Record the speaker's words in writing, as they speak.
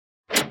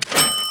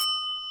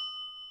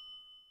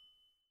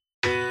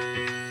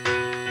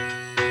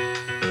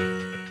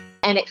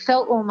and it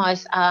felt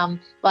almost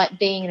like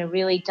being in a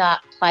really dark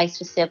place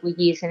for several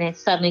years, and then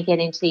suddenly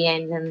getting to the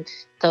end and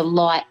the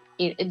light.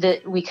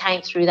 We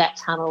came through that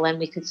tunnel and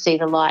we could see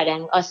the light,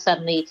 and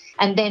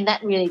and then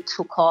that really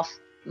took off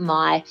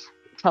my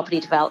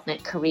property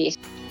development career.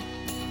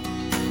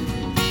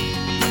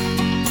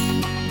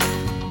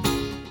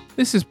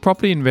 This is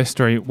Property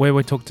Investory, where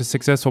we talk to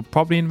successful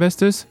property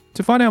investors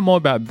to find out more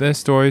about their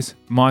stories,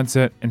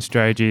 mindset, and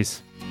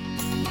strategies.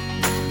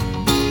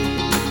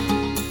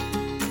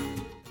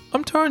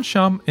 I'm Torrance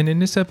Shum, and in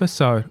this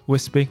episode, we're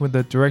speaking with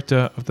the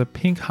director of the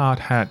Pink Hard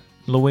Hat,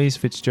 Louise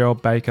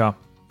Fitzgerald Baker.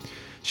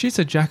 She's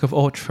a jack of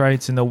all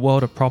trades in the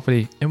world of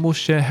property and will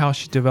share how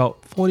she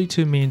developed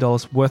 $42 million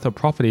worth of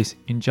properties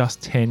in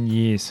just 10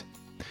 years.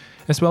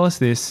 As well as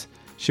this,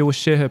 she will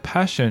share her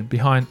passion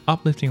behind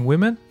uplifting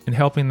women and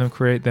helping them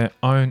create their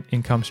own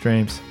income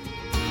streams.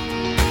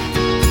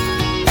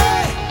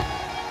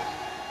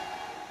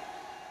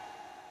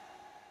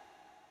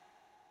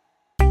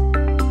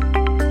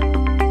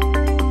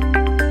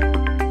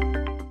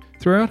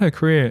 Throughout her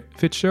career,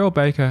 Fitzgerald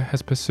Baker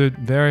has pursued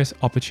various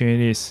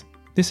opportunities.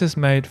 This has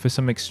made for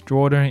some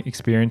extraordinary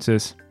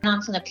experiences.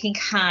 I'm from the Pink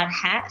Hard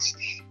Hat,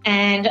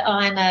 and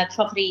I'm a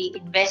property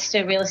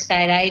investor, real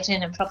estate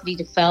agent and property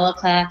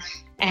developer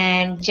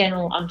and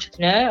general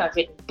entrepreneur. I've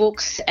written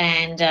books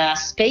and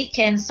speak,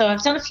 and so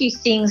I've done a few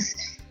things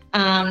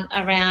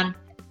around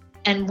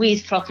and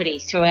with property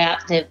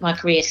throughout my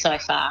career so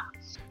far.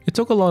 It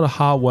took a lot of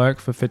hard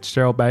work for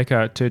Fitzgerald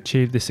Baker to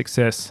achieve this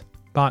success,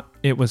 but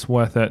it was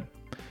worth it.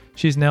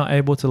 She's now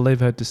able to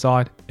live her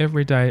desired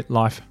everyday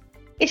life.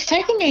 It's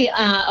taken me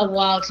a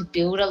while to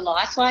build a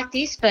life like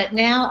this, but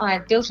now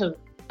I've built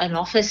an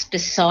office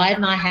beside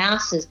my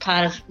house as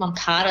part of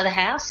the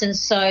house. And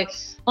so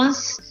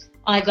once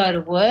I go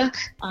to work,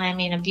 I'm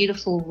in a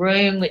beautiful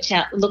room which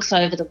looks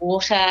over the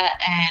water,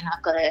 and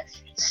I've got a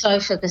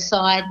sofa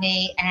beside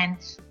me. And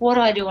what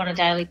I do on a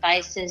daily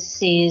basis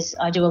is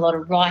I do a lot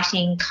of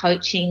writing,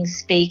 coaching,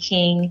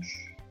 speaking,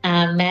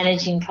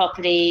 managing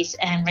properties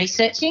and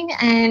researching.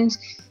 And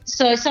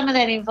so some of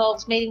that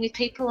involves meeting with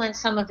people and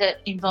some of it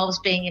involves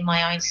being in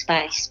my own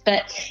space.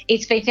 But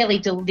it's been fairly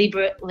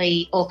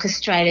deliberately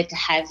orchestrated to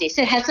have this.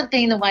 It hasn't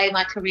been the way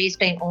my career's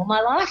been all my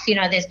life. You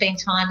know, there's been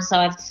times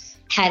I've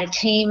had a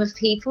team of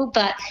people,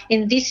 but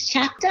in this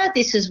chapter,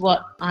 this is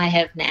what I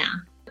have now.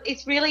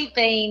 It's really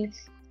been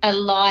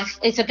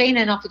it's been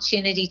an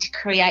opportunity to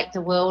create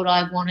the world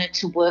I wanted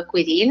to work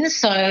within.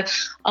 So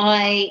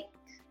I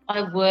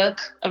work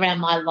around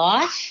my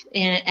life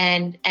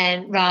and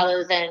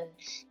rather than,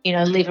 you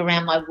know, live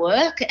around my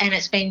work, and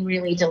it's been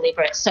really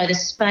deliberate. So the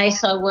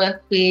space I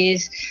work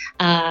with,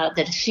 the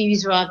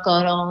diffuser I've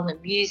got on, the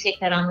music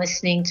that I'm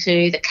listening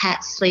to, the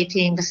cat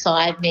sleeping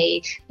beside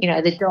me, you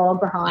know, the dog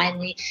behind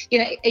me,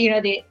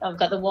 I've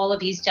got the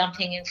wallabies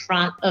jumping in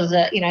front of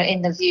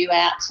in the view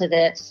out to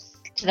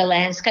the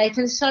landscape.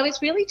 And so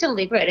it's really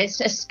deliberate. It's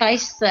a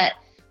space that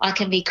I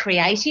can be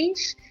creative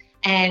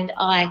and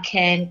I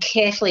can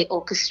carefully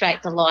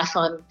orchestrate the life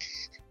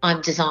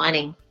I'm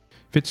designing.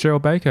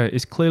 Fitzgerald Baker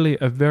is clearly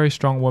a very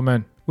strong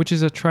woman, which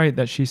is a trait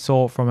that she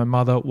saw from her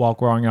mother while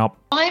growing up.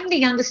 I'm the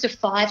youngest of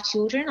 5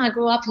 children. I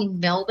grew up in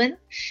Melbourne,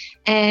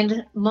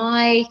 and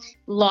my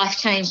life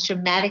changed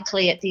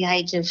dramatically at the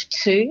age of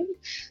 2.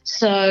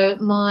 So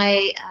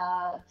my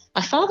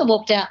father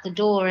walked out the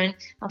door and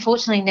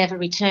unfortunately never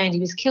returned. He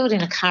was killed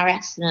in a car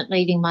accident,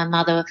 leaving my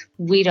mother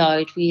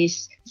widowed with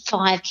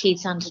 5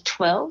 kids under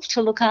 12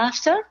 to look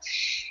after.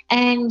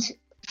 And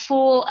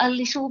for a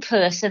little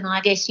person, I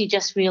guess you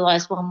just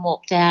realise one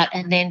walked out,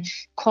 and then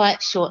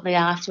quite shortly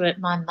after it,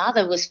 my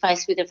mother was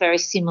faced with a very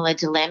similar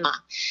dilemma.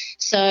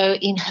 So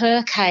in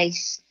her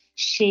case,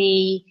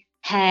 she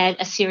had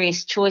a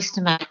serious choice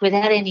to make.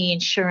 Without any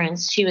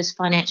insurance, she was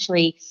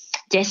financially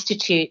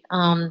destitute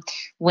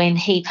when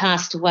he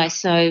passed away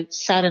so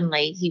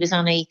suddenly. He was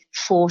only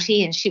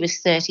 40 and she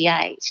was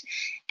 38,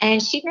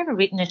 and she'd never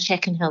written a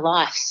cheque in her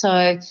life.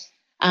 So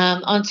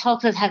on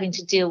top of having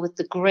to deal with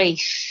the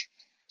grief,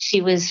 she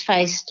was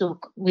faced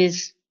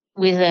with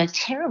a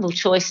terrible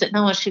choice that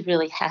no one should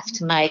really have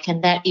to make,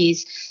 and that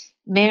is,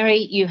 Mary,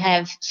 you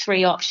have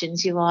 3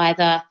 options. You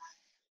either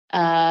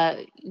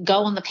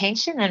go on the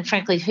pension, and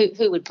frankly,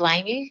 who would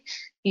blame you?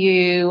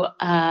 You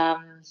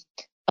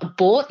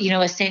abort,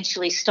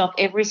 essentially stop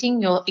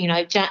everything.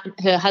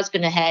 Her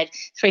husband had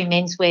 3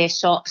 menswear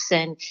shops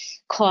and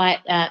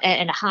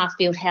and a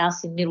half-built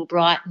house in Middle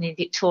Brighton in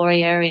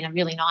Victoria in a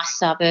really nice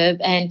suburb,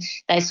 and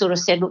they sort of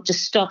said, look,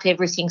 just stop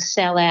everything,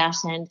 sell out,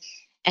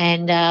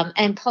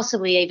 and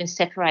possibly even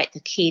separate the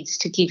kids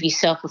to give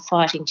yourself a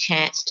fighting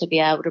chance to be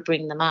able to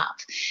bring them up.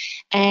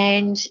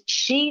 And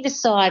she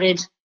decided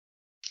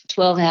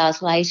 12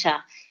 hours later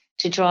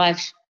to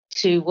drive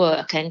to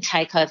work and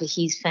take over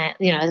his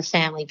the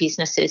family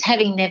businesses,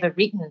 having never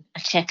written a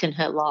cheque in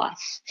her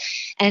life.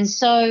 And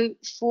so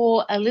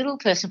for a little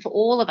person, for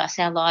all of us,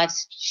 our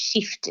lives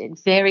shifted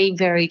very,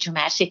 very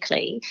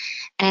dramatically.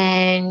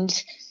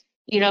 And,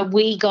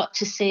 we got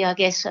to see, I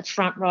guess, a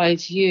front row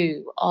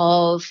view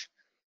of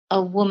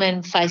a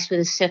woman faced with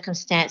a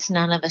circumstance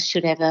none of us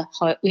should ever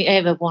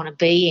want to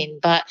be in,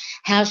 but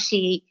how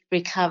she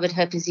recovered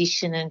her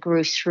position and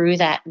grew through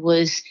that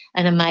was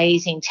an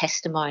amazing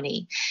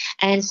testimony.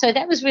 And so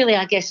that was really,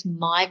 I guess,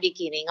 my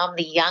beginning. I'm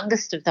the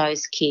youngest of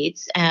those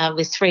kids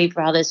with 3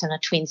 brothers and a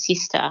twin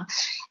sister,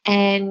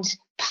 and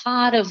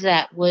part of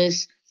that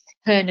was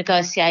her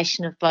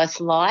negotiation of both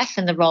life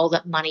and the role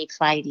that money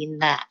played in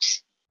that.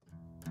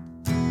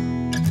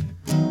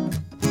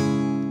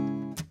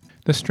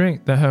 The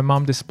strength that her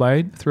mum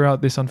displayed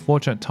throughout this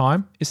unfortunate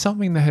time is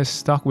something that has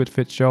stuck with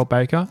Fitzgerald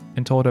Baker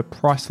and taught her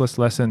priceless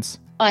lessons.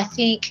 I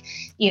think,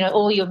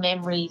 all your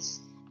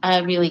memories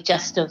are really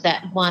just of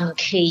that one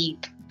key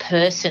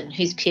person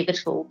who's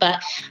pivotal.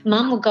 But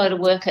Mum would go to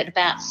work at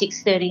about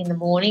 6:30 in the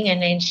morning, and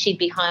then she'd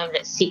be home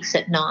at 6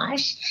 at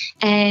night.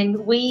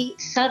 And we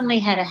suddenly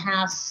had a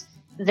house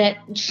that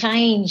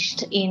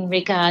changed in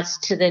regards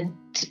to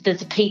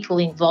the people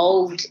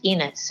involved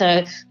in it.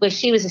 So where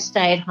she was a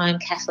stay-at-home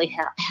Catholic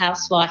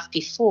housewife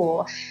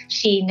before,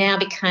 she now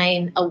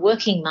became a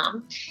working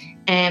mum,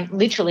 and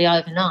literally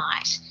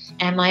overnight.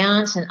 And my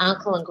aunt and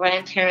uncle and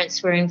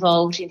grandparents were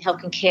involved in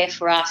helping care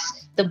for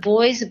us. The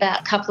boys,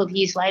 about a couple of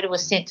years later, were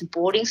sent to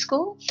boarding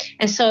school,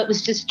 and so it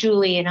was just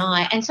Julie and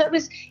I. And so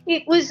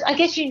it was. I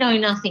guess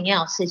nothing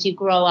else as you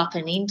grow up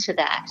and into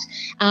that.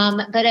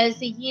 But as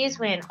the years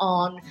went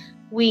on,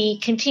 we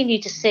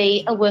continued to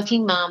see a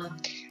working mum,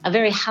 a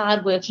very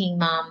hard-working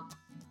mum,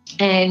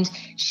 and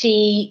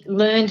she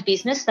learned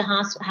business the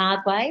hard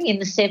way in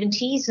the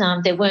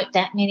 70s. There weren't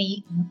that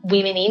many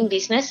women in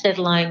business, let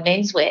alone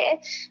menswear.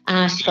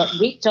 She got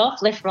ripped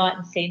off left, right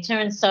and centre,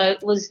 and so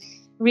it was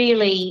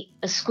really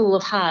a school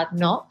of hard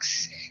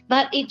knocks.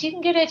 But it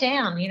didn't get her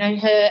down.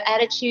 Her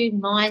attitude,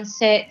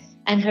 mindset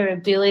and her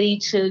ability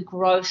to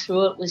grow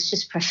through it was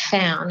just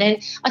profound.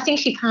 And I think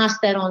she passed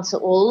that on to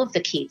all of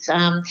the kids.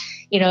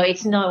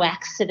 It's no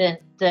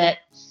accident that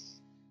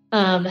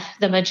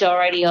the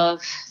majority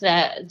of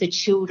the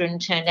children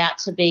turned out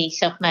to be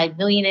self-made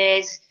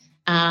millionaires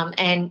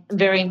and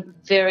very,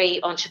 very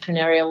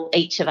entrepreneurial,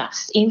 each of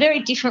us, in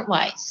very different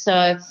ways.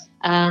 So,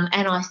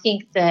 and I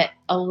think that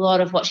a lot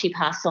of what she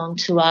passed on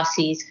to us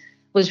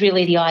was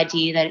really the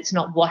idea that it's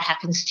not what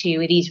happens to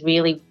you, it is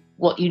really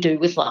what you do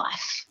with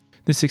life.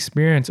 This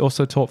experience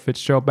also taught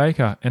Fitzgerald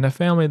Baker and her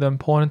family the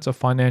importance of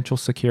financial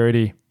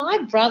security. My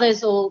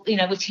brothers all,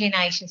 were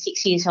teenage and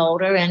 6 years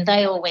older, and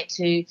they all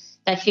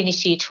they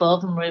finished year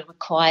 12 and were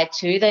required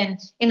to. Then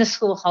in the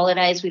school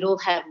holidays, we'd all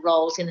have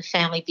roles in the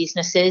family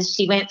businesses.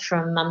 She went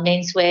from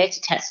menswear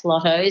to Tats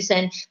Lottos,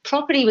 and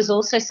property was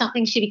also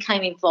something she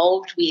became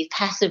involved with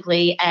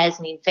passively as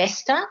an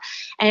investor.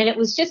 And it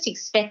was just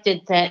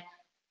expected that,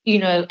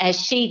 as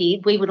she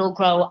did, we would all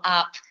grow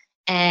up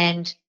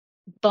and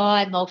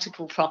buy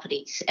multiple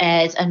properties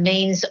as a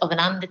means of an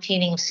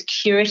underpinning of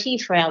security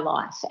for our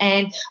life.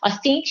 And I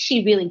think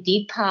she really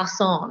did pass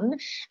on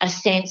a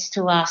sense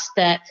to us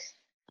that,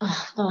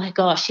 oh my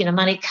gosh,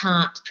 money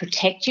can't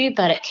protect you,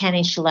 but it can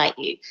insulate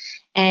you.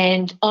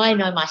 And I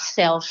know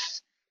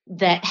myself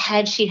that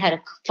had she had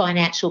a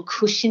financial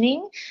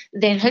cushioning,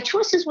 then her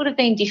choices would have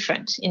been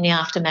different in the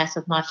aftermath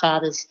of my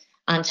father's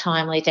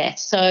untimely death.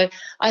 So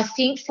I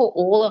think for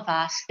all of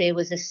us, there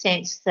was a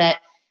sense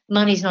that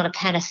money's not a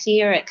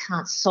panacea, it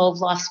can't solve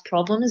life's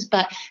problems,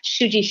 but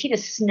should you hit a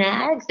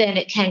snag, then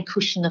it can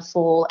cushion the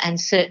fall and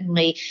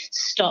certainly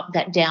stop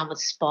that downward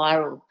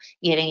spiral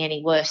getting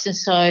any worse. And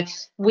so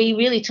we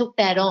really took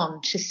that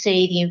on to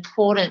see the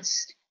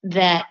importance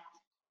that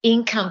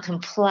income can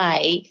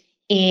play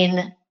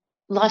in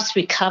life's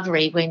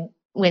recovery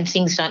when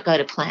things don't go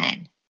to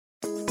plan.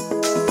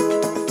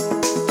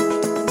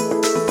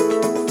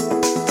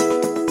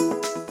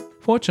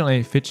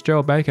 Fortunately,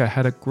 Fitzgerald Baker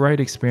had a great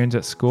experience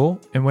at school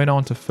and went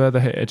on to further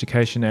her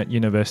education at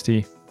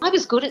university. I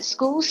was good at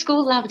school.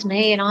 School loved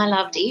me and I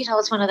loved it. I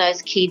was one of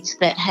those kids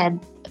that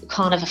had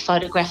kind of a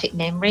photographic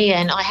memory,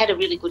 and I had a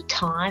really good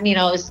time.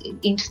 I was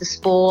into the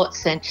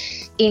sports and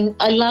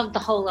I loved the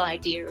whole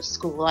idea of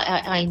school.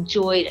 I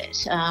enjoyed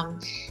it.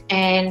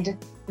 And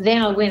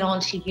then I went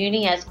on to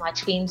uni as my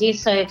twin did.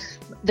 So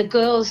the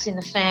girls in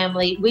the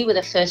family, we were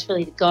the first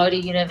really to go to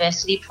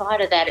university. Prior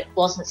to that, it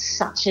wasn't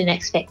such an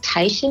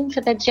expectation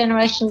for the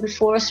generation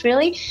before us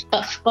really.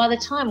 But by the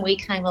time we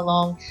came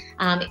along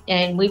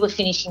and we were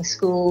finishing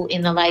school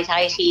in the late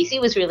 80s, it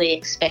was really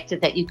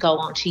expected that you'd go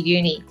on to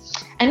uni.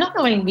 And not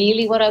knowing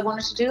really what I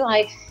wanted to do,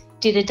 I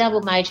did a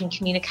double major in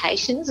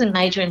communications and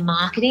major in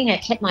marketing. I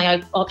kept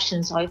my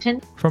options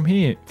open. From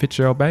here,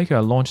 Fitzgerald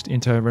Baker launched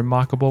into a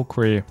remarkable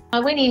career. I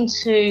went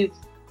into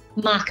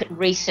market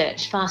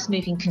research,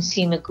 fast-moving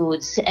consumer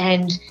goods,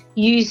 and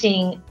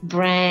using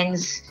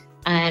brands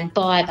and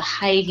buyer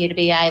behaviour to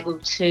be able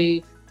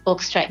to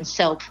orchestrate and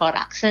sell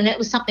products. And it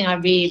was something I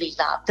really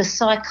loved. The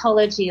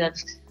psychology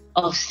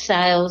of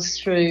sales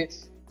through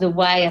the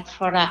way a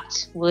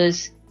product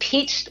was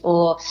pitched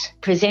or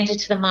presented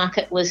to the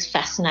market was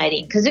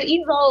fascinating because it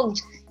involved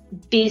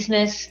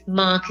business,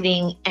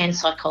 marketing and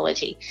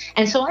psychology.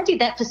 And so I did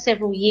that for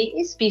several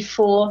years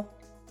before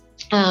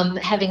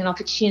having an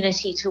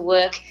opportunity to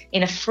work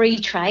in a free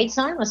trade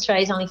zone,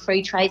 Australia's only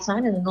free trade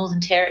zone in the Northern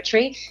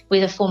Territory,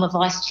 with a former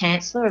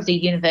Vice-Chancellor of the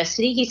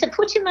university. He said,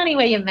 put your money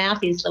where your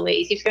mouth is,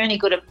 Louise. If you're any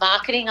good at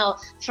marketing,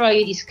 I'll throw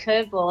you this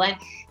curveball. And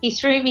he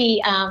threw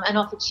me an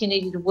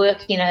opportunity to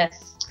work in a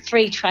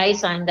free trade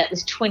zone that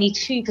was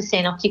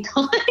 22%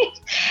 occupied.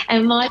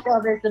 And my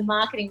job as the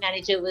marketing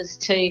manager was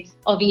to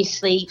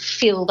obviously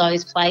fill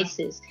those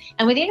places.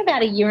 And within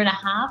about a year and a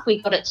half,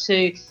 we got it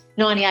to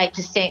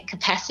 98%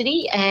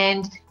 capacity,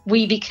 and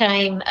we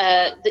became,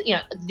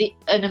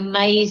 an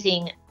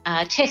amazing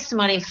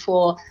testimony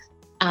for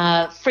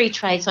free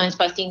trade zones,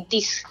 both in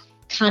this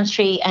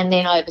country and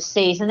then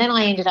overseas. And then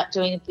I ended up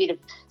doing a bit of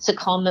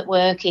secondment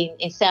work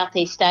in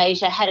Southeast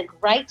Asia. Had a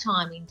great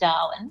time in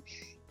Darwin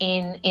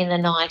in the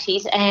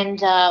 90s,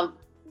 and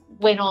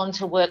went on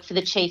to work for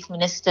the Chief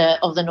Minister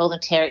of the Northern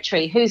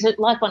Territory, who's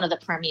like one of the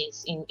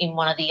premiers in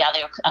one of the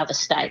other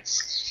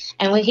states.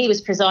 And when he was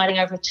presiding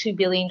over a $2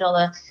 billion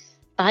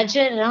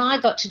budget, and I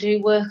got to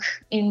do work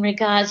in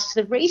regards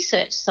to the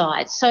research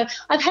side. So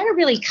I've had a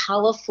really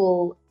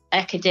colourful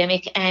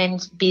academic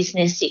and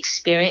business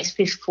experience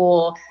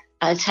before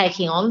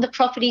taking on the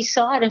property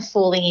side and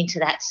falling into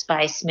that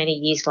space many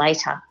years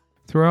later.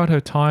 Throughout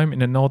her time in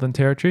the Northern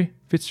Territory,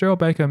 Fitzgerald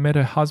Baker met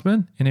her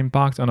husband and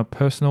embarked on a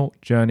personal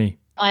journey.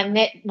 I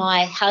met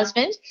my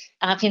husband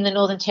up in the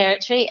Northern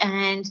Territory,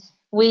 and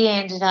we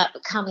ended up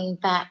coming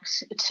back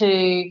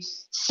to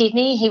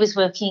Sydney. He was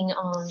working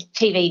on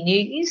TV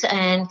news,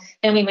 and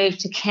then we moved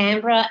to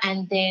Canberra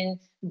and then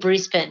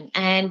Brisbane.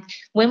 And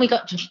when we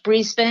got to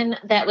Brisbane,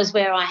 that was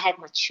where I had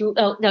my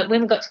children.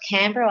 When we got to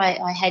Canberra,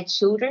 I had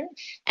children,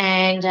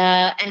 and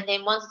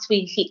then once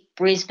we hit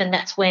Brisbane,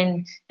 that's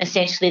when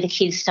essentially the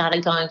kids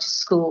started going to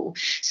school.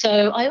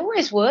 So I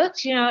always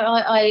worked.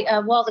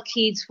 I while the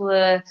kids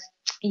were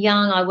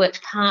young, I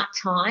worked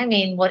part-time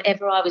in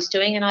whatever I was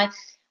doing, and I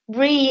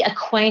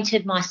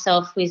reacquainted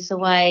myself with the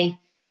way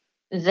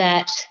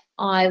that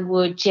I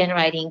would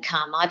generate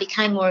income. I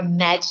became more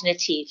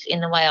imaginative in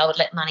the way I would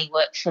let money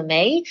work for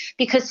me,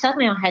 because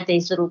suddenly I had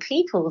these little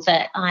people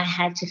that I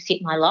had to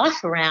fit my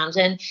life around,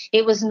 and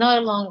it was no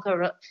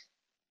longer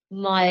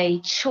my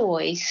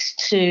choice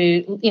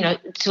to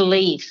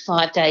leave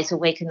 5 days a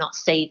week and not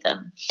see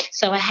them.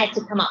 So I had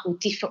to come up with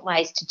different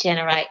ways to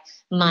generate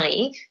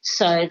money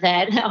so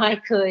that I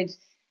could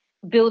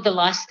build the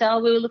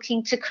lifestyle we were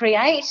looking to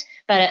create,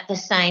 but at the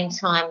same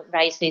time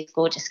raise these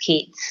gorgeous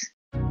kids.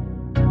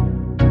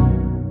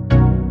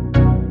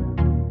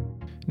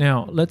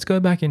 Now, let's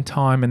go back in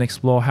time and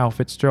explore how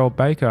Fitzgerald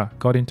Baker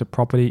got into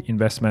property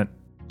investment.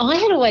 I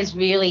had always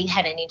really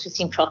had an interest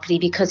in property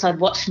because I'd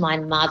watched my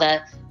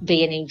mother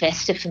be an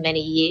investor for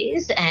many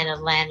years and a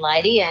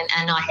landlady, and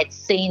I had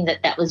seen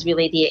that was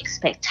really the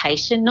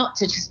expectation, not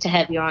to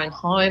have your own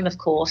home, of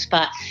course,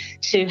 but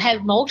to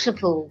have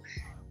multiple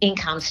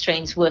income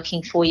streams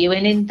working for you.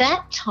 And in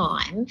that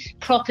time,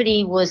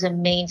 property was a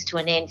means to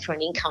an end for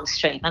an income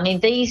stream. I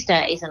mean, these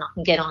days, and I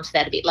can get onto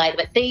that a bit later,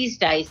 but these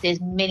days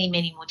there's many,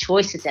 many more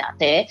choices out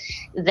there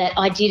that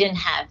I didn't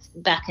have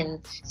back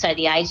in, say,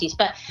 the 80s.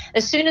 But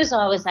as soon as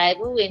I was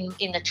able, in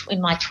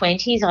my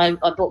 20s,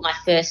 I bought my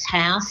first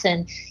house,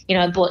 and,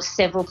 bought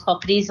several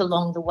properties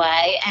along the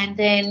way, and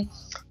then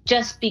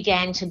just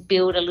began to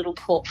build a little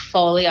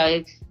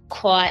portfolio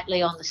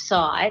quietly on the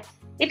side.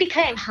 It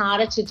became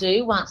harder to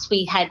do once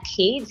we had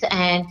kids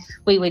and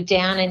we were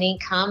down in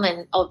income,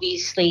 and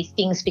obviously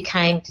things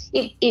became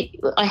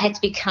I had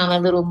to become a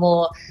little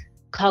more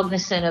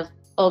cognizant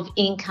of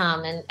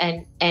income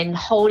and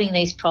holding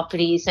these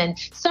properties, and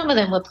some of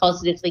them were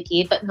positively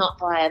geared but not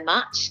by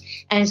much,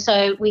 and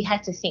so we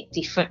had to think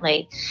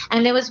differently.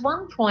 And there was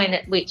one point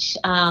at which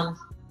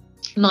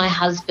my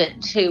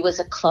husband, who was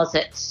a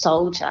closet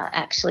soldier,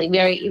 actually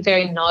very,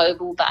 very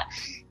noble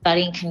but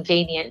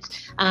inconvenient,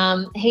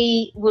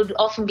 he would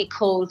often be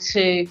called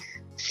to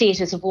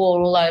theatres of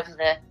war all over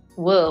the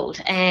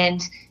world.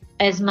 And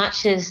as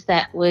much as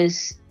that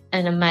was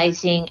an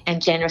amazing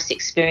and generous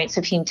experience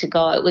of him to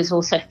go, it was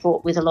also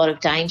fraught with a lot of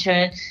danger.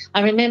 And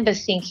I remember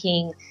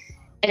thinking,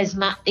 as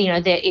much,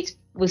 it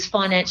was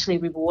financially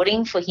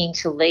rewarding for him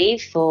to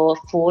leave for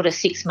 4 to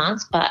 6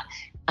 months, but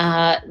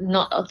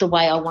not the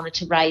way I wanted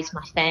to raise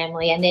my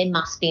family, and there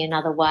must be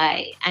another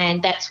way.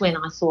 And that's when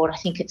I thought, I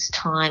think it's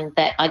time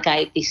that I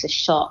gave this a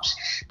shot.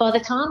 By the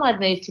time I'd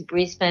moved to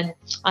Brisbane,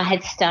 I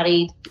had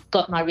studied,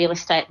 got my real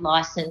estate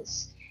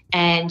licence,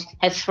 and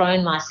had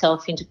thrown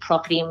myself into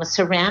property and was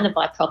surrounded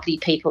by property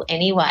people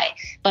anyway.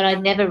 But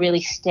I'd never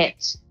really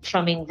stepped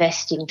from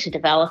investing to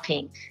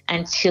developing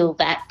until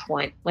that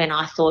point when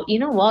I thought, you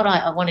know what,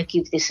 I want to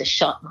give this a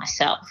shot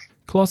myself.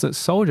 Closet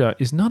soldier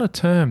is not a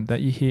term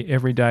that you hear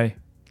every day.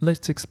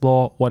 Let's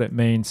explore what it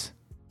means.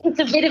 It's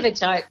a bit of a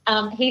joke.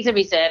 He's a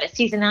reservist.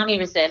 He's an army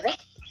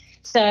reservist.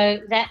 So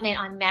that meant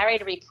I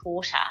married a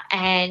reporter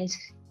and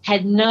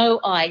had no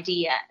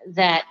idea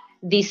that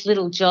this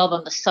little job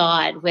on the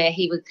side where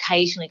he would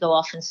occasionally go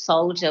off and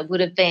soldier would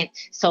have been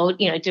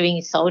doing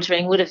his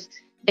soldiering would have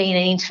been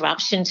an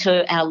interruption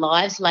to our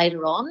lives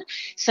later on.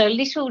 So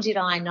little did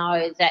I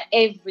know that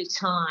every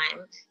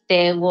time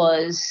there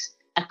was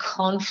a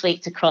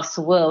conflict across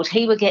the world,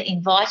 he would get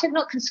invited,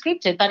 not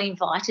conscripted, but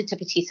invited to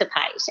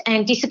participate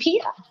and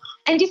disappear.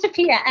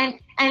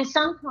 And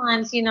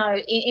sometimes,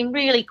 in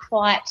really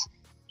quite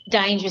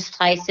dangerous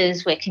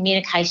places where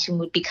communication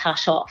would be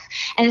cut off.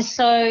 And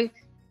so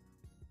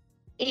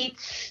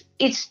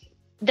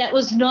that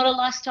was not a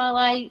lifestyle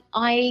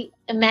I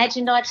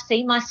imagined I'd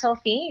see myself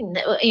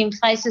in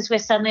places where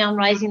suddenly I'm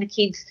raising the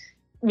kids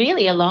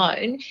really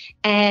alone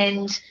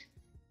and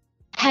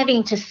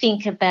having to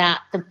think about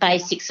the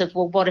basics of,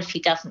 well, what if he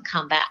doesn't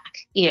come back?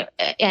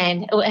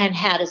 And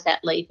how does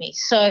that leave me?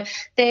 So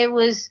there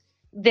was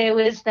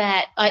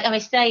that, I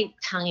say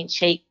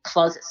tongue-in-cheek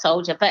closet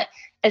soldier, but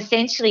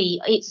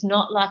essentially it's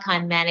not like I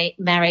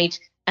married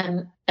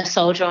a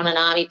soldier on an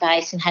army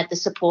base and had the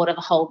support of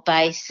a whole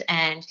base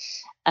and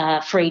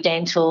free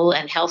dental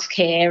and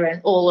healthcare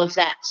and all of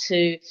that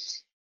to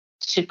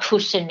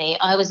cushion me.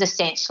 I was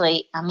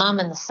essentially a mum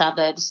in the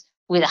suburbs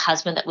with a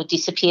husband that would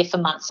disappear for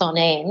months on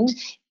end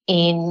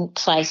in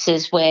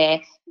places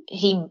where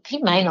he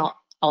may not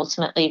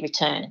ultimately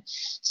return.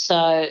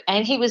 So,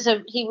 and he was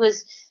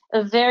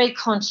a very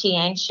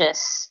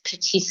conscientious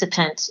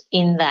participant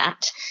in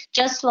that.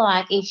 Just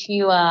like if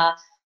you are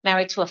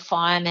married to a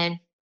fireman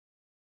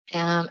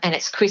and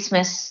it's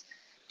Christmas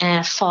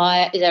and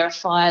there are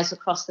fires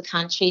across the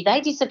country,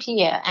 they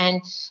disappear,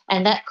 and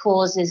that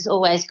cause is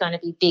always going to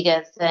be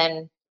bigger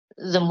than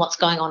what's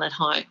going on at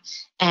home,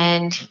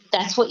 and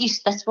that's what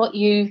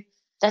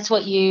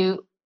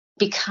you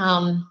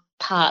become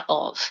part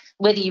of,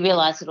 whether you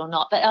realise it or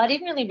not. But I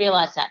didn't really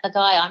realise that. The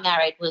guy I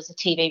married was a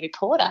TV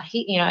reporter.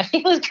 He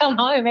would come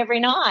home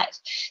every night.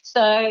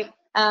 So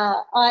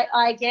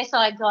I guess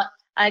I got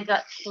a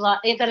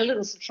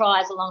little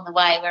surprise along the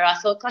way where I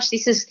thought, gosh,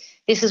 this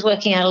is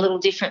working out a little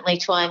differently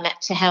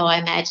to how I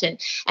imagined.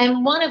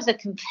 And one of the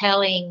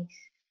compelling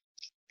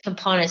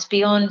components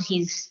beyond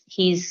his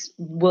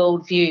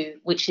worldview,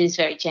 which is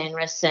very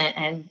generous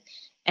and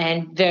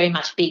very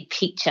much big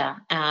picture,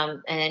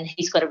 and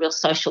he's got a real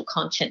social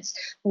conscience,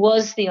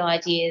 was the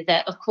idea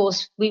that, of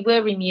course, we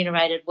were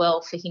remunerated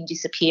well for him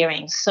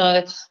disappearing.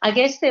 So I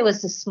guess there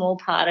was a small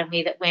part of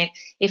me that went,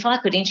 if I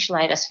could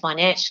insulate us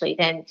financially,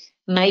 then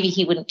maybe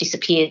he wouldn't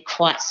disappear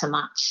quite so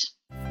much.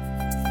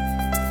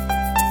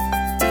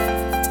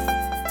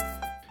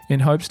 In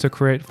hopes to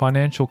create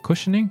financial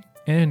cushioning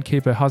and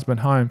keep her husband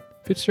home,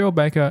 Fitzgerald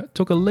Baker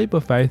took a leap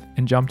of faith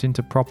and jumped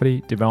into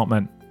property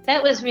development.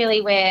 That was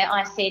really where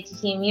I said to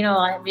him,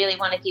 I really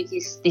want to give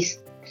this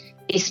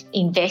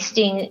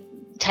investing,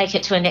 take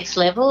it to a next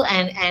level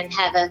and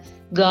have a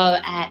go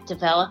at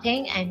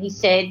developing. And he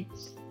said,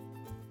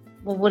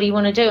 well, what do you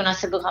want to do? And I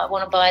said, look, I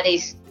want to buy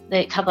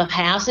a couple of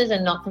houses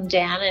and knock them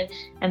down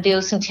and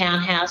build some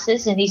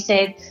townhouses. And he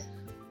said,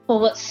 well,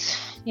 what's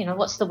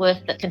the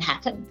worst that can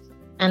happen?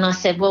 And I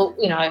said, well,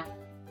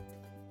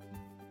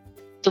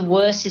 the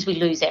worst is we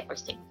lose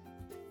everything.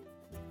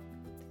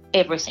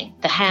 Everything.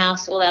 The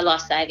house, all our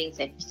life savings,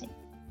 everything.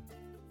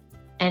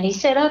 And he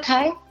said,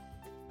 okay,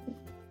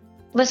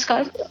 let's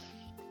go.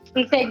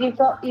 He said,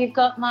 you've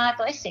got my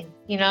blessing,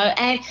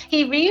 and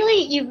you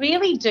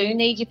really do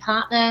need your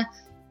partner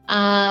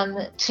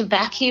to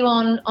back you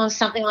on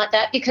something like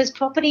that, because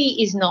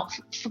property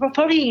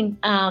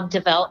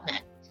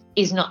development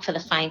is not for the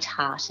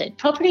faint-hearted.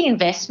 Property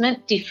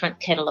investment, different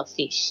kettle of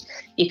fish.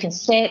 You can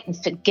set and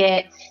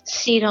forget,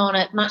 sit on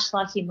it, much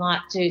like you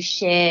might do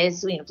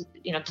shares,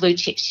 blue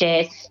chip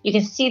shares. You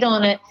can sit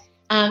on it,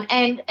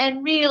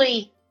 and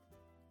really,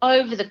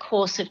 over the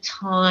course of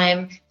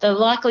time, the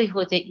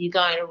likelihood that you're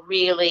going to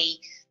really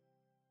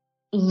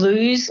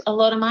lose a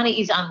lot of money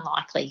is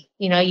unlikely.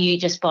 You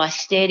just buy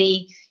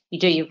steady, you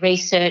do your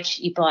research,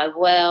 you buy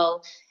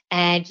well,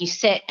 and you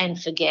set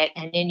and forget,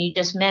 and then you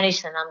just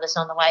manage the numbers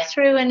on the way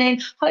through, and then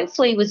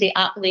hopefully with the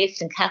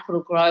uplift and capital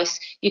growth,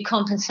 you're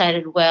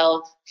compensated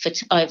well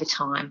over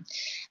time.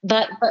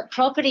 But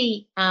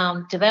property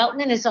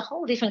development is a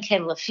whole different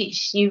kettle of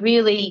fish. You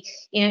really,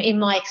 in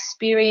my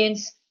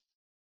experience,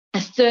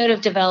 a third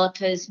of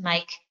developers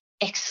make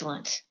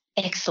excellent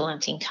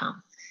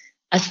income.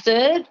 A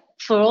third,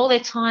 for all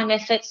their time,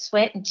 effort,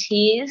 sweat and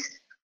tears,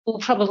 will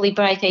probably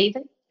break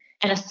even,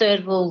 and a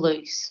third will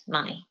lose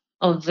money.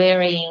 Of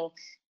varying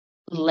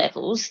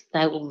levels,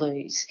 they will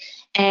lose.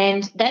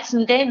 And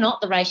they're not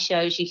the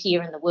ratios you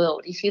hear in the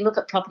world. If you look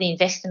at Property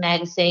Investor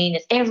magazine,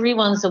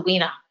 everyone's a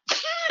winner.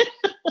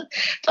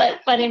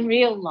 But in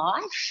real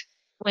life,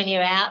 when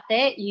you're out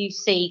there, you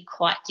see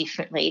quite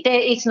differently.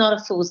 It's not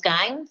a fool's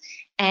game,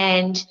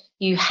 and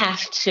you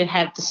have to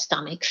have the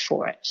stomach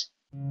for it.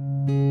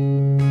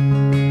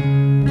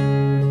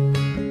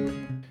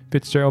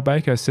 Fitzgerald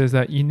Baker says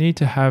that you need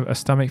to have a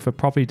stomach for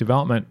property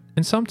development,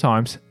 and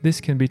sometimes this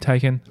can be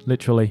taken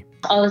literally.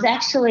 I was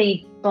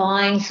actually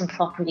buying some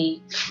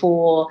property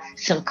for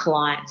some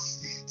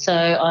clients. So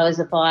I was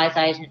a buyer's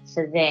agent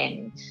for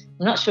them.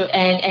 I'm not sure,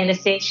 and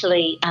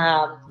essentially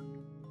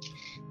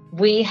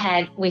we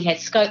had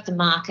scoped the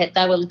market.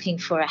 They were looking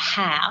for a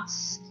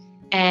house,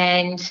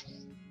 and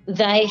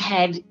they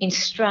had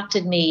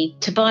instructed me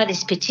to buy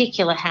this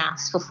particular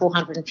house for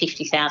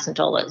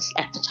 $450,000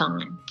 at the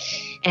time.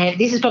 And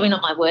this is probably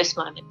not my worst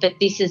moment, but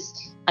this is,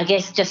 I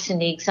guess, just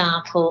an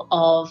example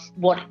of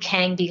what it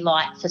can be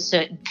like for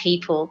certain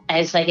people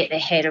as they get their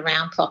head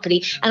around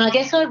property. And I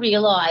guess I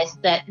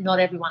realised that not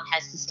everyone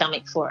has the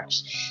stomach for it.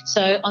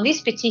 So on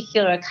this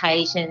particular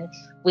occasion,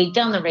 we'd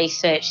done the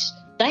research.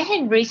 They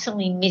had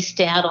recently missed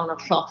out on a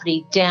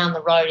property down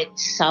the road in the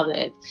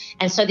suburb.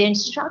 And so the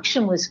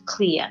instruction was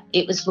clear.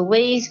 It was,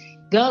 Louise,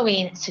 go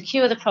in,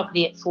 secure the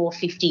property at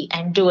 $450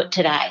 and do it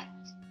today.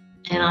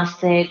 And I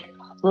said,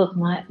 look,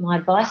 my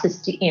advice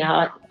is,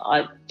 I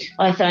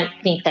don't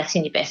think that's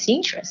in your best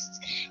interests.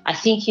 I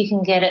think you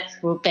can get it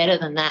for better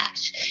than that.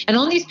 And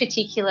on this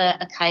particular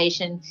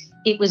occasion,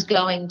 it was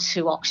going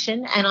to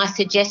auction, and I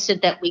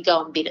suggested that we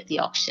go and bid at the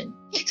auction.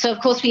 So, of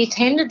course, we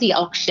attended the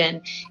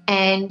auction,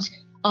 and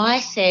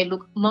I said,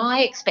 look,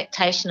 my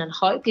expectation and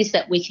hope is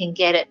that we can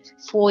get it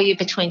for you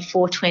between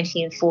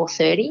 $420 and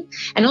 $430.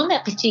 And on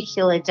that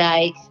particular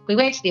day, we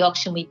went to the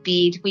auction, we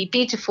bid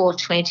to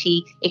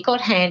 $420, it got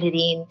handed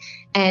in,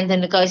 and the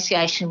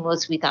negotiation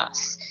was with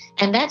us.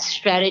 And that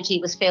strategy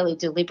was fairly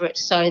deliberate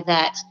so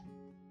that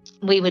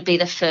we would be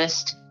the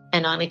first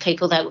and only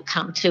people they would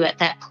come to at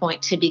that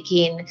point to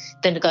begin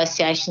the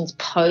negotiations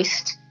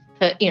post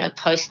the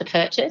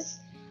purchase.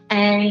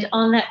 And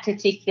on that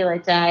particular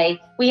day,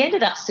 we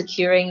ended up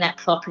securing that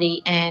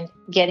property and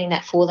getting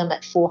that for them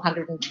at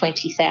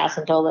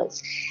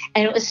 $420,000.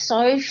 And it was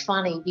so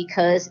funny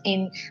because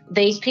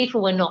these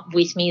people were not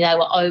with me, they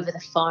were over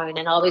the phone,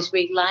 and I was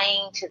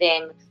relaying to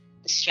them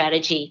the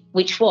strategy,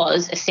 which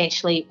was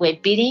essentially we're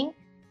bidding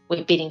to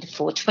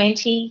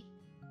 $420,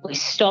 we're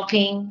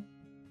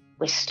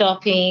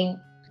stopping,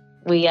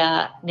 we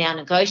are now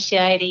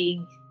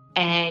negotiating,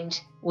 and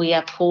we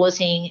are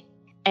pausing.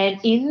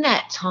 And in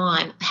that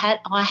time,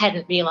 I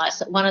hadn't realised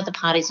that one of the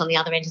parties on the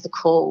other end of the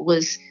call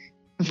was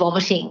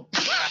vomiting,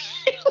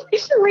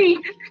 literally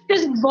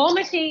just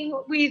vomiting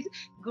with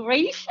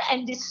grief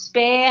and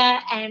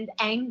despair and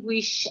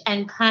anguish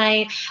and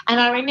pain.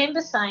 And I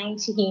remember saying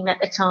to him at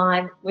the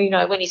time,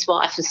 when his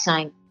wife was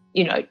saying,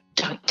 don't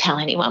tell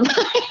anyone.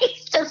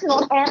 It's just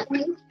not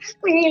happening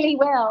really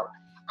well.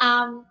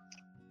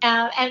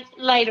 And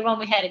later on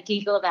we had a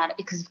giggle about it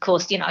because, of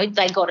course, they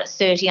got it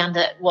 30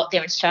 under what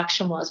their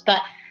instruction was.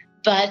 But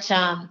I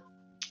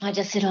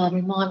just said,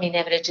 remind me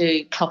never to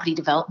do property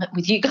development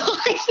with you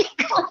guys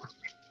because,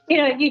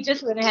 you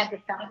just wouldn't have the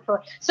stomach for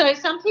it. So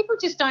some people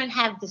just don't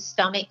have the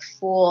stomach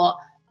for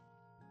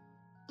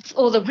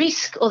or the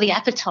risk or the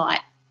appetite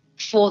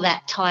for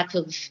that type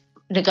of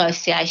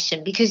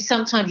negotiation because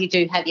sometimes you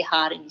do have your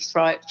heart in your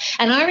throat.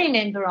 And I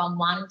remember on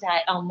one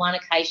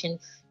occasion,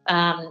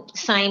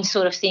 same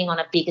sort of thing on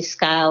a bigger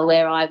scale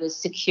where I was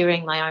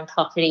securing my own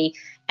property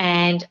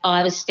and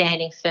I was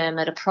standing firm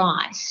at a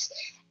price,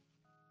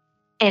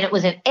 and it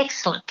was an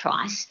excellent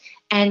price,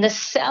 and the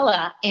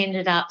seller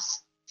ended up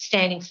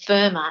standing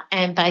firmer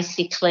and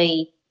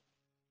basically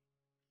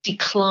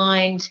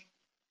declined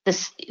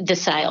the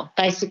sale,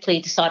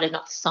 basically decided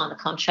not to sign the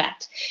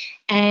contract.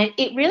 And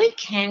it really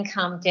can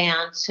come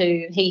down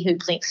to he who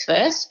blinks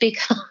first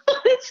because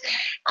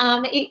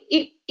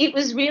it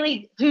was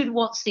really who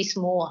wants this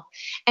more.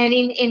 And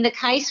in the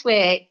case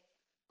where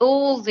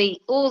all the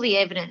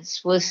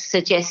evidence was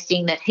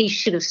suggesting that he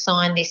should have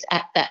signed this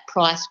at that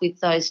price with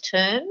those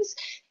terms,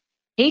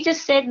 he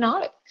just said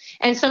no.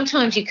 And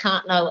sometimes you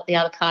can't know what the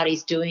other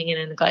party's doing in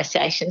a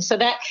negotiation. So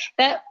that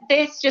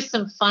there's just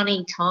some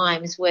funny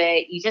times where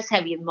you just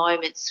have your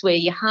moments where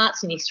your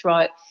heart's in your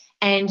throat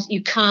and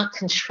you can't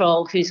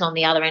control who's on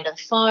the other end of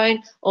the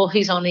phone or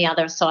who's on the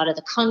other side of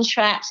the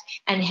contract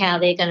and how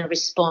they're going to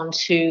respond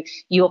to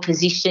your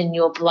position,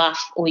 your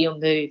bluff or your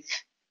move.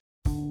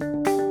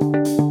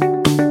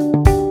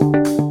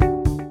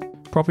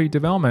 Property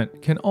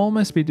development can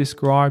almost be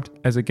described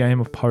as a game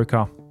of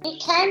poker.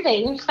 It can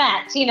be. In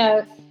fact,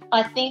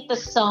 I think the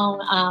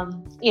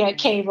song,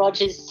 Kenny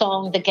Rogers'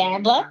 song, The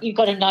Gambler, you've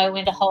got to know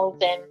when to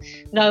hold them,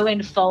 know when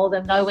to fold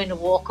them, know when to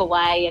walk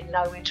away and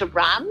know when to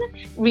run.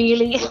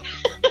 Really,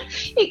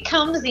 it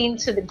comes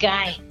into the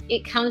game.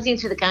 It comes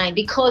into the game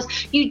because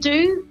you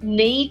do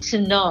need to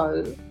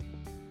know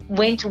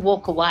when to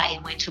walk away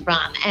and when to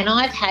run. And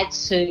I've had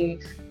to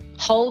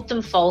hold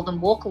them, fold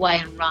them, walk away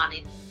and run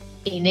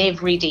in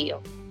every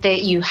deal.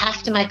 That you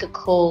have to make a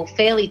call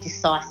fairly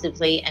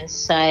decisively and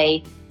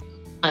say,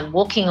 I'm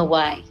walking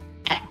away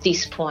at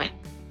this point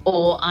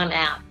or I'm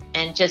out,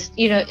 and just,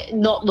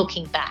 not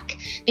looking back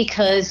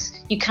because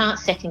you can't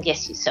second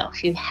guess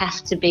yourself. You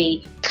have to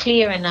be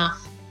clear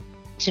enough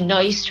to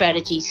know your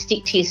strategy,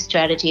 stick to your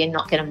strategy and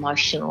not get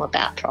emotional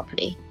about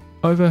property.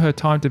 Over her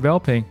time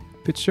developing,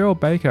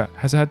 Fitzgerald Baker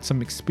has had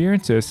some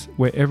experiences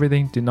where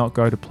everything did not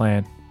go to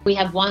plan. We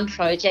have one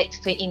project,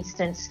 for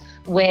instance,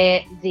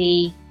 where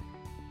the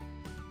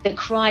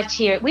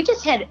criteria,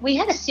 we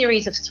had a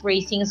series of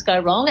 3 things go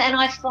wrong, and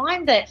I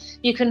find that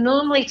you can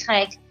normally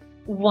take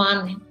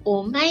one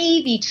or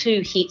maybe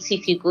two hits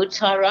if you're good,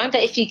 Tyrone,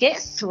 but if you get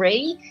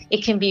three,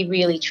 it can be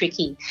really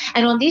tricky.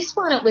 And on this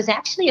one, it was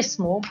actually a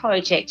small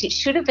project. It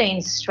should have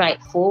been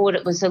straightforward.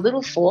 It was a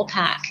little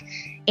 4-pack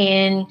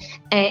in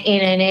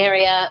an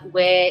area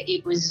where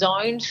it was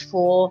zoned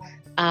for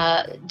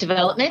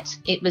development.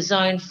 It was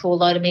zoned for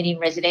low to medium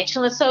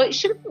residential, and so it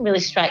should have been really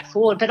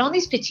straightforward. But on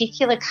this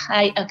particular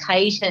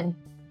occasion,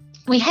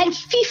 we had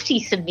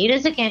 50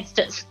 submitters against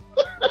us.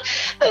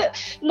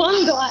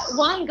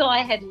 One guy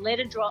had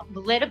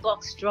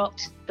letterbox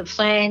dropped the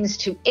plans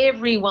to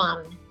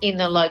everyone in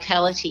the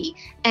locality,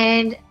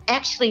 and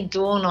actually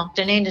door knocked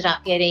and ended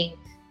up getting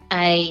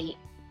a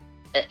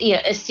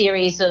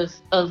series of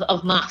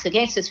marks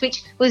against us,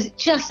 which was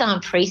just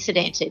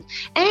unprecedented.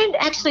 And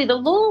actually the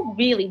law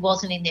really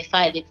wasn't in their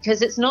favour,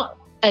 because it's not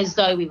as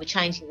though we were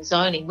changing the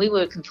zoning. We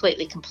were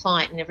completely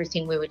compliant in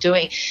everything we were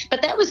doing.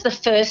 But that was the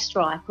first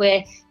strike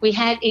where we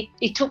had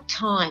it took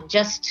time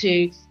just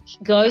to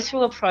go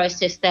through a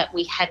process that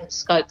we hadn't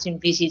scoped,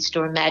 envisaged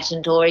or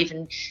imagined or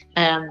even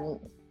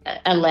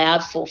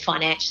allowed for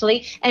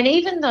financially. And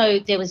even though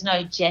there was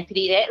no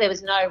jeopardy there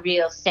was no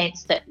real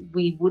sense that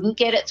we wouldn't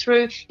get it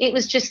through. It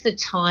was just the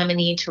time and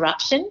the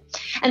interruption.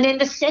 And then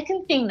the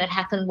second thing that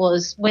happened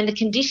was when the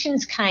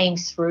conditions came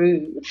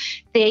through,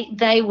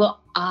 they were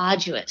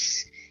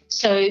arduous.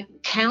 So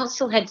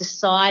council had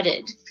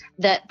decided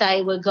that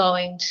they were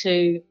going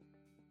to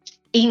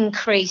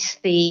increase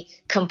the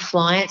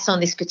compliance on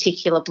this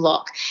particular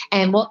block.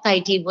 And what they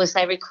did was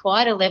they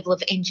required a level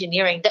of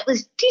engineering that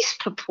was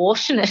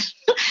disproportionate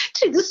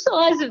to the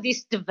size of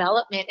this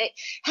development. It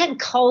had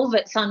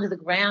culverts under the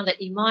ground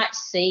that you might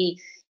see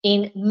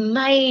in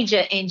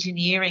major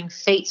engineering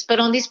feats, but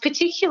on this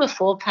particular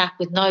 4-pack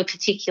with no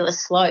particular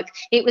slope,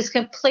 it was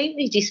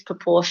completely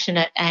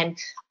disproportionate and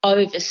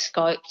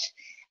overscoped.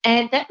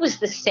 And that was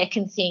the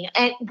second thing.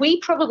 And we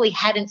probably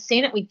hadn't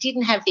seen it. We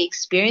didn't have the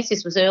experience.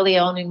 This was early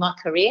on in my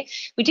career.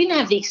 We didn't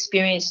have the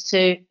experience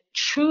to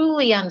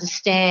truly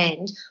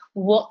understand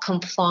what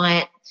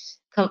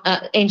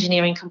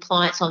engineering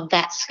compliance on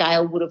that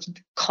scale would have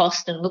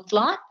cost and looked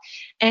like.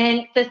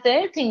 And the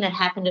third thing that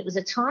happened, it was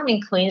a time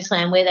in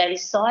Queensland where they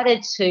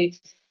decided to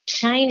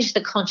change the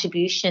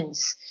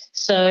contributions.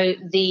 So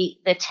the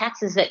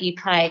taxes that you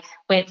pay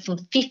went from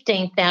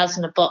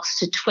 15,000 a box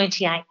to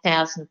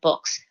 28,000 a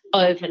box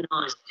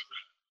overnight.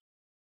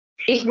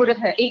 It would have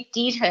hurt. It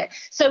did hurt.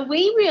 So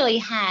we really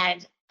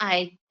had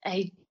a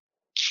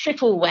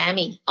triple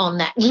whammy on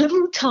that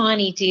little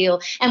tiny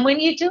deal. And when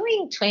you're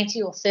doing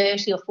 20 or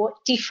 30 or 40,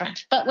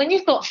 different. But when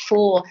you've got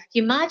 4,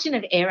 your margin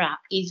of error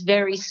is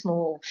very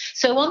small.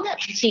 So on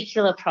that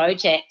particular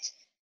project,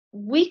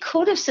 we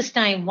could have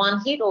sustained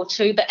 1 hit or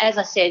 2, but as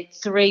I said,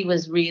 3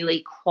 was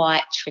really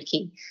quite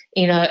tricky,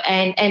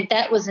 and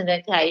that was an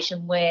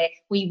occasion where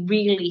we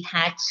really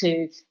had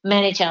to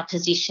manage our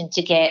position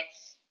to get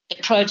the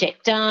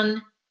project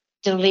done,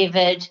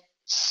 delivered,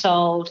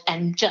 sold,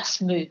 and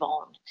just move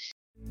on.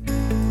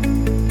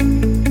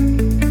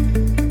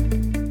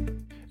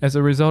 As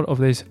a result of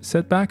these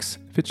setbacks,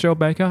 Fitzgerald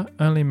Baker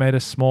only made a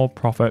small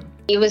profit.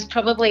 It was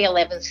probably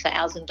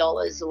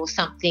 $11,000 or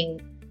something.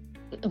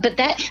 But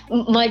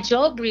my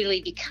job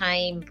really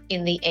became,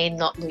 in the end,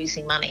 not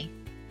losing money.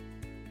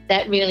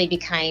 That really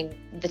became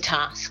the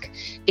task,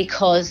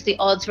 because the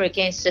odds were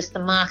against us. The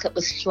market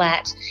was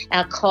flat.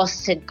 Our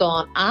costs had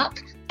gone up,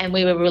 and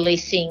we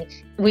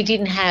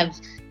didn't have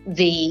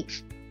the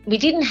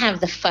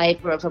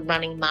favour of a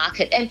running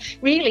market. And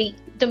really,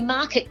 the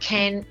market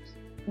can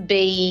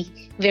be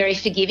very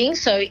forgiving.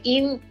 So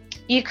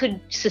you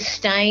could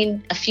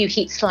sustain a few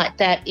hits like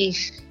that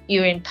if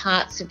you're in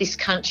parts of this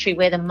country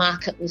where the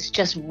market was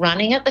just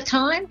running at the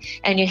time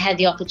and you had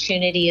the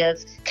opportunity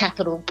of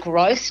capital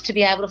growth to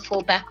be able to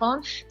fall back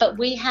on. But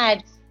we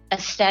had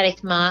a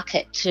static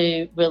market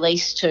to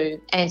release to,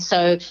 and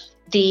so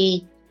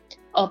the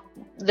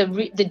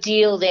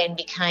deal then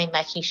became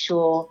making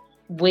sure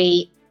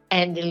we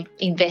and the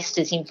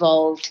investors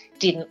involved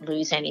didn't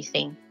lose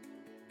anything.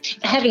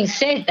 Having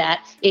said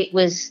that, it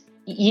was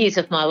years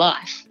of my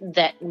life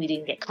that we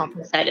didn't get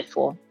compensated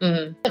for.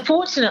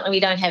 Fortunately, we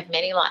don't have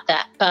many like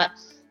that, but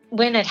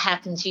when it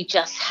happens, you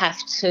just have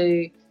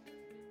to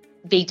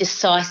be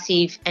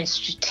decisive and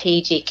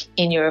strategic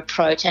in your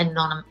approach and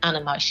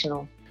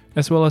unemotional.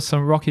 As well as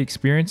some rocky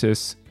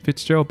experiences,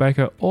 Fitzgerald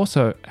Baker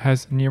also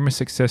has numerous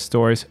success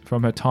stories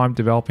from her time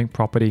developing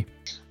property.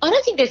 I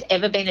don't think there's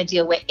ever been a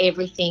deal where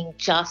everything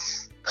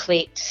just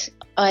clicked.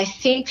 I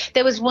think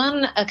there was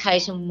one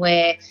occasion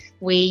where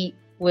we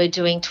were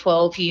doing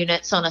 12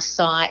 units on a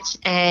site,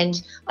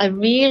 and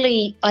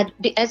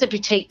as a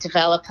boutique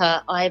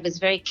developer, I was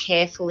very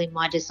careful in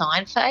my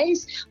design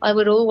phase. I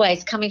would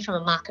always, coming from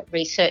a market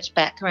research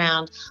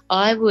background,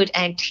 I would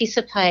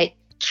anticipate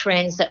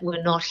trends that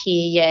were not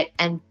here yet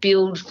and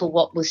build for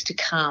what was to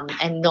come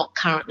and not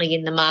currently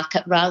in the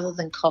market, rather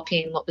than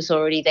copying what was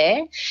already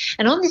there.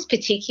 And on this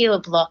particular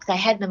block, they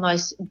had the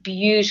most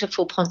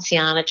beautiful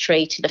Ponciana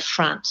tree to the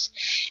front.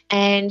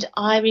 And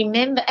I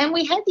remember, and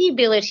we had the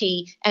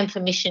ability and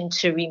permission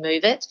to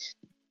remove it.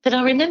 But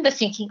I remember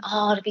thinking,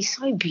 oh, it'd be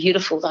so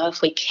beautiful though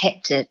if we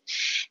kept it.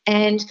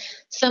 And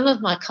some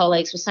of my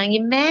colleagues were saying,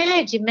 you're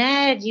mad,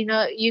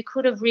 you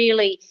could have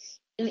really,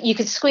 you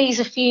could squeeze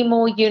a few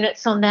more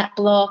units on that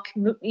block,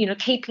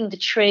 keeping the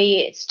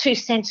tree, it's too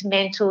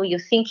sentimental, you're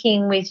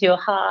thinking with your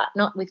heart,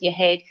 not with your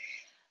head.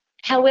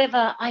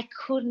 However, I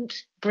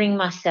couldn't bring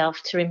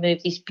myself to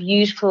remove this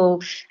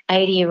beautiful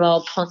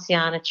 80-year-old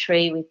Ponciana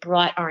tree with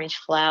bright orange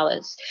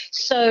flowers.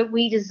 So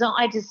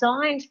I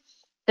designed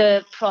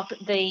the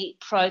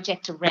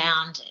project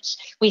around it.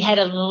 We had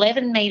an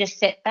 11-metre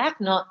setback,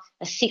 not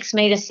a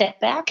 6-metre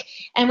setback,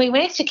 and we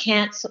went to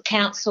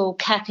council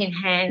cap in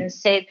hand and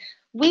said,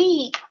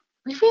 we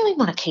really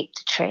want to keep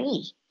the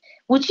tree.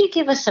 Would you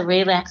give us a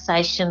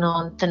relaxation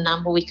on the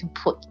number we can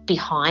put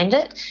behind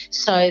it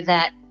so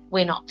that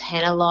we're not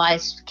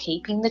penalised for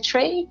keeping the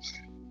tree?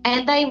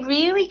 And they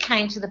really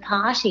came to the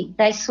party.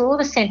 They saw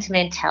the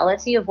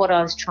sentimentality of what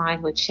I was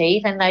trying to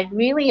achieve and they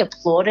really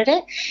applauded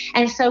it.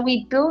 And so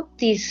we built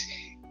this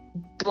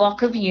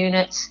block of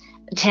units,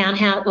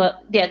 townhouse.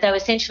 Well, yeah, they were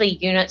essentially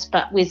units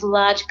but with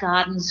large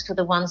gardens for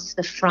the ones to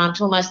the front,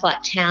 almost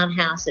like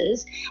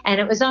townhouses. And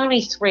it was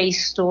only 3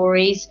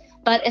 stories,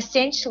 but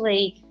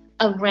essentially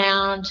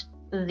around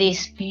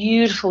this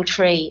beautiful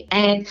tree.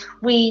 And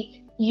we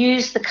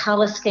used the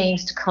colour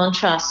schemes to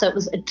contrast. So it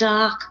was a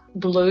dark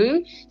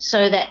blue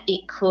so that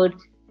it could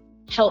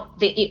help,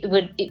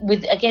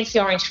 with against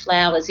the orange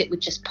flowers, it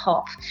would just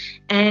pop.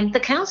 And the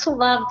council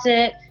loved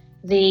it,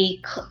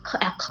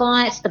 our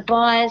clients, the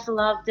buyers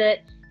loved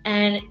it,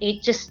 and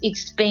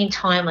it's been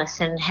timeless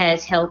and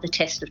has held the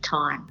test of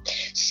time.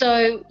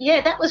 So,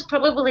 yeah, that was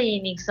probably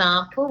an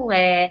example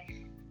where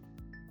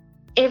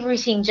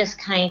everything just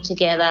came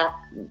together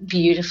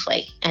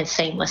beautifully and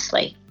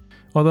seamlessly.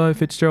 Although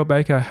Fitzgerald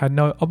Baker had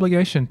no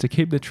obligation to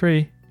keep the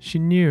tree, she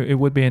knew it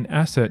would be an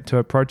asset to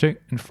her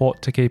project and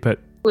fought to keep it.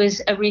 It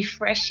was a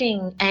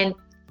refreshing and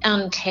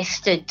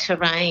untested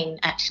terrain,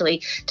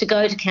 actually, to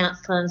go to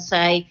council and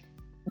say,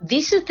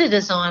 this is the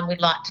design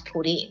we'd like to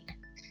put in,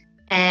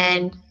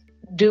 and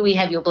do we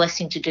have your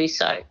blessing to do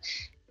so?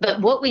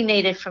 But what we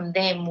needed from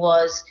them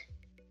was,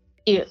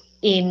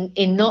 in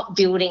not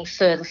building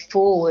further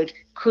forward,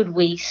 could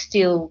we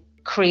still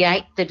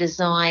create the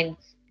design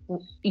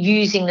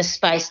using the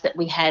space that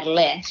we had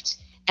left,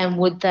 and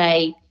would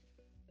they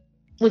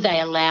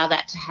allow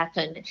that to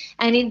happen?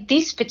 And in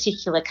this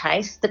particular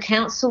case, the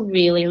council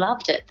really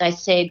loved it. They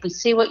said, we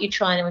see what you're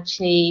trying to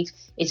achieve.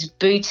 It's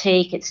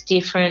boutique, it's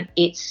different,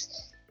 it's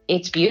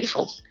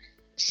beautiful.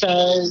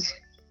 So,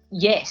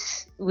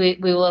 yes, we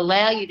will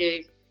allow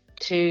you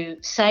to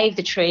save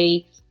the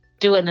tree,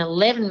 do an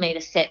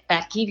 11-metre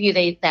setback, give you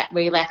that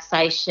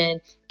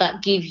relaxation,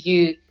 but give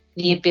you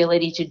the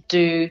ability to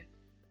do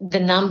the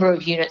number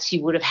of units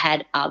you would have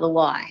had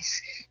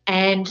otherwise.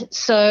 And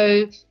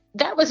so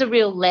that was a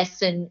real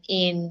lesson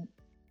in,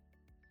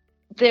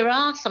 there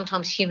are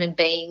sometimes human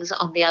beings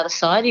on the other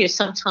side.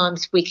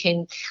 Sometimes we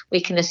can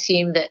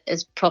assume that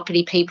as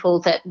property people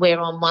that we're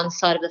on one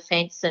side of the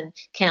fence and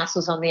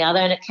council's on the other,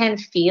 and it can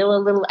feel a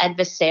little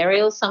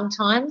adversarial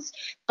sometimes.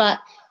 But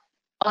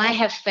I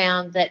have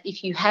found that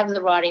if you have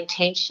the right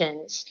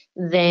intentions,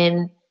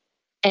 then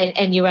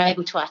and you're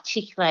able to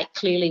articulate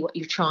clearly what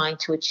you're trying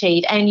to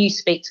achieve, and you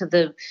speak to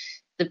the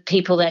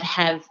people that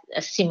have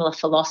a similar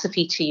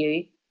philosophy to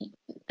you,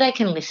 they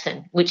can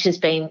listen, which has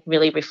been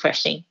really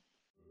refreshing.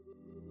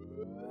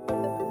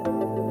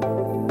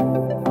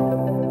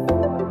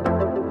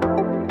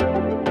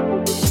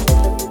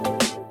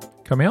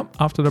 Coming up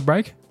after the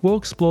break, we'll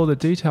explore the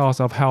details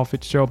of how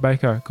Fitzgerald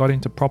Baker got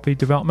into property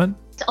development.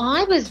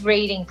 I was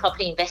reading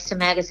Property Investor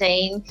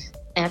magazine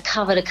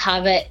cover to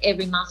cover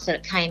every month that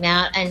it came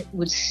out, and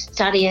would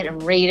study it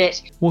and read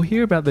it. We'll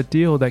hear about the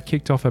deal that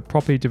kicked off her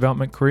property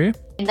development career.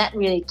 And that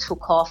really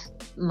took off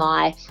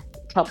my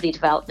property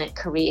development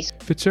career.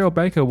 Fitzgerald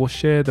Baker will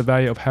share the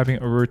value of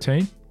having a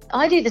routine.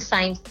 I do the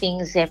same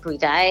things every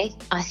day.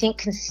 I think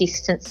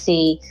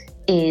consistency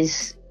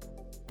is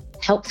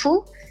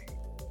helpful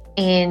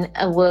in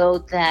a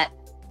world that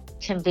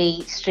can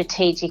be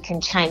strategic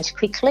and change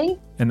quickly.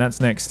 And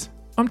that's next.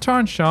 I'm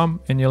Tyron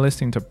Shum, and you're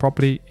listening to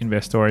Property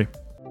Investory.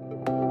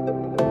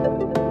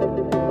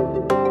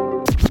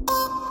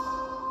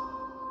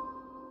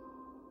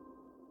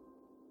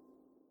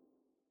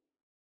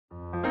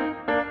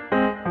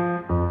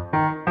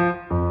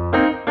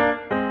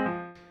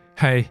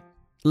 Hey,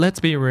 let's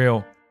be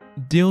real.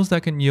 Deals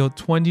that can yield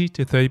 20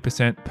 to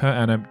 30% per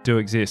annum do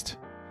exist.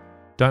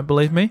 Don't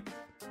believe me?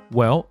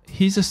 Well,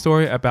 here's a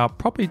story about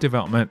property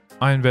development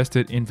I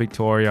invested in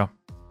Victoria.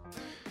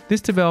 This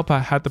developer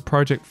had the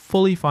project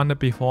fully funded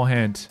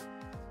beforehand,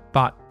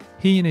 but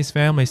he and his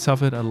family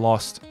suffered a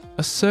loss,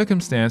 a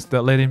circumstance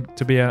that led him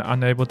to be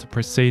unable to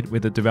proceed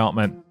with the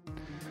development.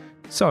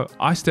 So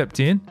I stepped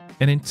in,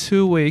 and in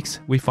 2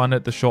 weeks we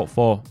funded the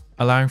shortfall,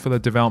 allowing for the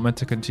development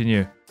to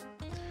continue.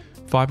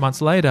 5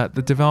 months later,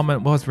 the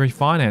development was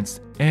refinanced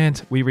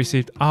and we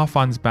received our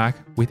funds back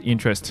with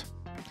interest.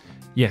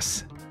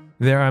 Yes,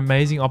 there are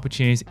amazing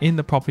opportunities in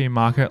the property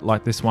market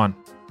like this one.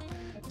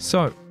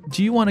 So,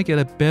 Do you want to get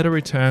a better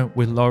return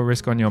with low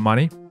risk on your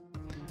money?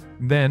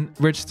 Then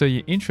register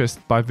your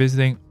interest by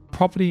visiting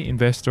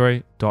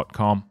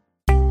propertyinvestory.com.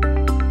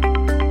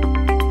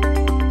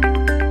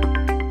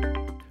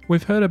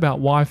 We've heard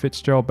about why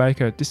Fitzgerald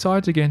Baker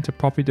decided to get into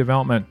property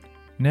development.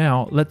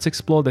 Now, let's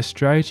explore the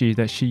strategy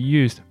that she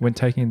used when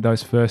taking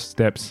those first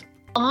steps.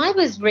 I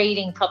was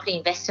reading Property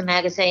Investor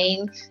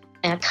magazine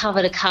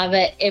cover to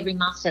cover every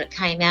month that it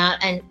came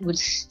out, and would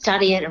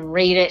study it and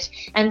read it.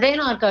 And then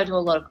I'd go to a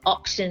lot of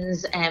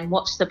auctions and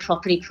watch the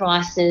property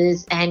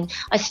prices. And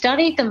I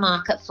studied the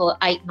market for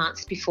 8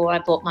 months before I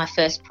bought my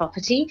first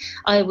property.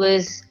 I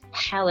was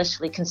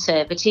hellishly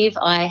conservative.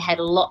 I had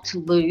a lot to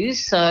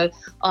lose, so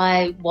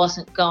I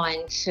wasn't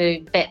going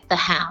to bet the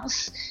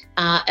house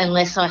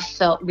unless I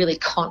felt really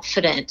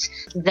confident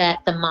that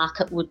the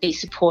market would be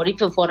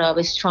supportive of what I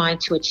was trying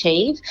to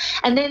achieve.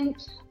 And then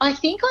I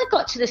think I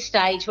got to the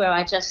stage where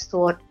I just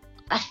thought,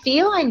 I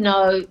feel I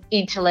know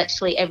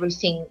intellectually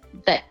everything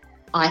that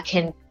I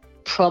can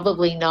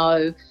probably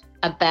know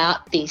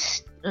about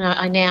this.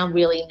 I now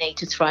really need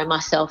to throw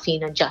myself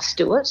in and just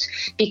do it,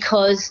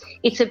 because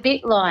it's a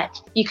bit like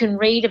you can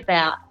read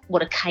about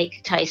what a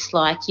cake tastes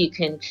like, you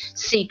can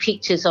see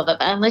pictures of it,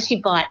 but unless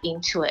you bite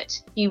into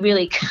it, you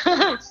really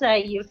can't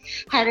say you've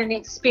had an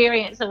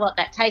experience of what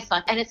that tastes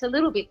like. And it's a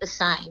little bit the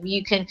same.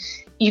 You can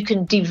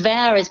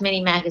devour as many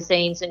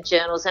magazines and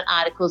journals and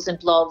articles and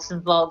blogs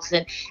and vlogs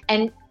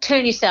and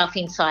turn yourself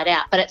inside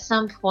out, but at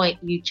some point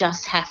you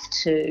just have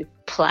to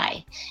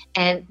play.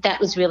 And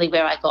that was really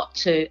where I got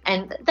to,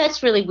 and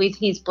that's really with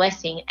his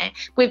blessing. And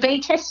we've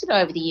been tested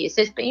over the years.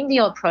 There's been the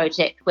odd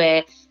project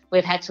where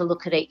we've had to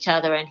look at each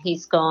other and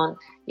he's gone,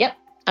 yep,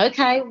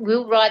 okay,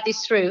 we'll ride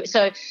this through.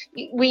 So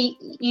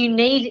you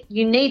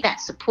need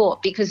that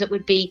support, because it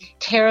would be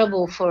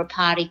terrible for a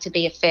party to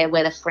be a fair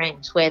weather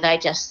friend where they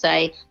just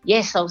say,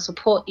 yes, I'll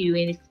support you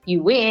if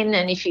you win,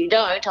 and if you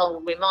don't,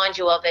 I'll remind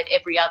you of it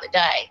every other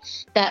day.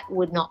 That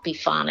would not be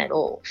fun at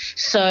all.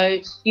 So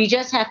you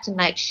just have to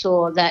make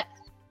sure that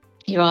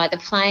you're either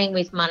playing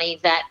with money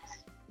that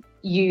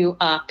you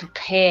are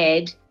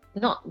prepared,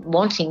 not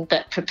wanting,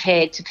 but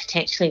prepared to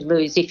potentially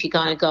lose if you're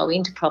going to go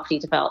into property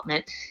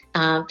development.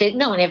 That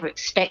no one ever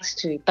expects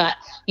to, but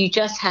you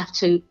just have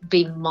to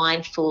be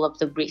mindful of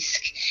the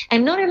risk.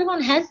 And not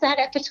everyone has that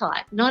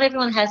appetite. Not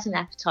everyone has an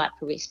appetite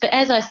for risk. But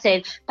as I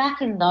said,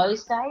 back in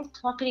those days,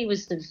 property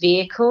was the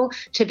vehicle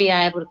to be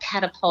able to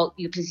catapult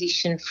your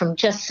position from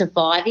just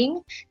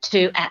surviving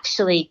to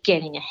actually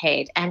getting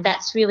ahead. And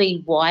that's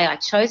really why I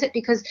chose it,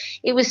 because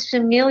it was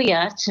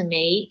familiar to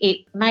me,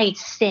 it made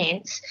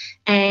sense,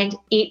 and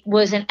it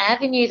was an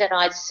avenue that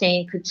I'd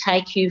seen could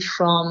take you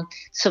from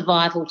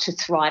survival to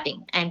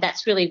thriving. And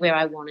that's really where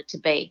I wanted to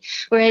be.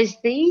 Whereas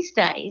these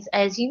days,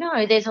 as you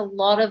know, there's a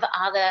lot of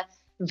other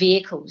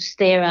vehicles.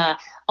 There are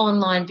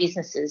online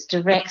businesses,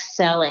 direct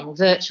selling,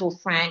 virtual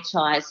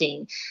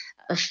franchising,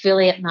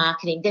 affiliate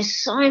marketing. There's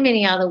so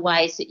many other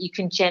ways that you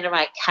can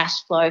generate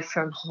cash flow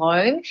from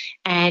home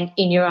and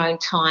in your own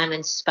time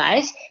and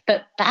space.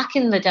 But back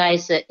in the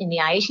days that in the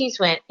 80s,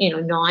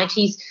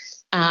 90s,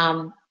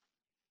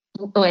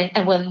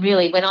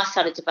 when I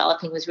started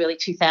developing was really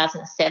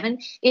 2007,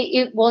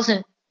 it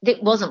wasn't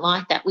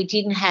like that. We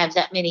didn't have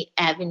that many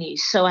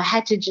avenues. So I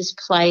had to just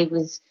play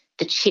with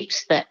the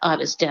chips that I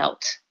was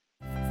dealt.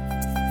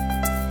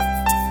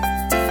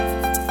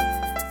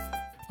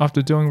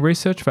 After doing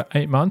research for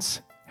 8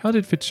 months, how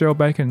did Fitzgerald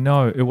Baker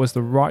know it was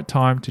the right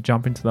time to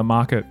jump into the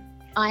market?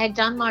 I had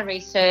done my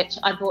research.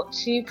 I bought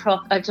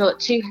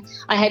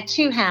I had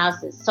two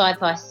houses side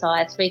by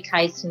side, 3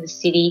 k's from the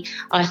city.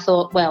 I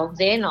thought, well,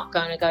 they're not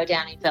going to go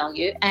down in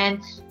value,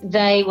 and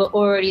they were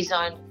already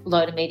zoned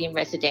low to medium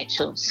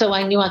residential. So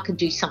I knew I could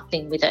do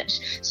something with it.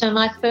 So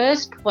my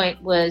first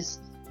point was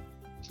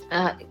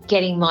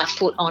getting my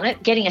foot on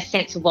it, getting a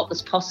sense of what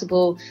was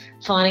possible,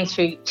 finding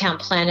through town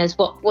planners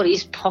what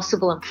is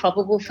possible and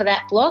probable for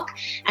that block.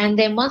 And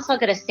then once I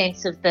got a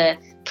sense of the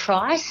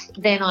price,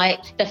 then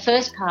the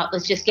first part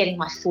was just getting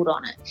my foot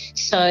on it.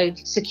 So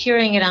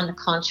securing it under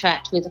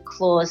contract with a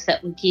clause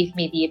that would give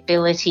me the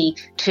ability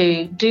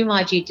to do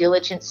my due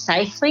diligence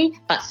safely,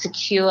 but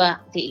secure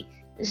the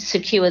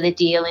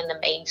deal in the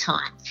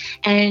meantime.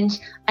 And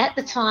at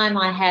the time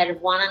I had a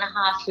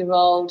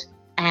 1.5-year-old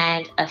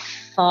and a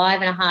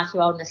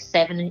 5.5-year-old and a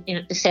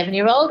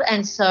 7-year-old.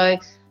 And so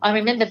I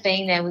remember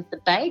being there with the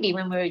baby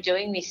when we were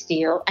doing this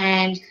deal,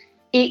 and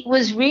it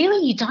was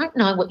really, you don't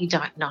know what you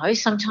don't know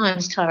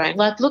sometimes, Tyrone.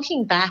 Like,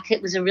 looking back,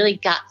 it was a really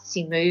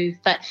gutsy move.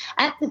 But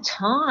at the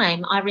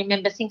time, I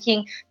remember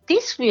thinking,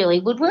 this really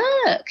would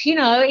work.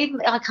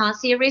 I can't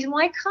see a reason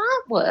why it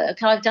can't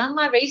work. I've done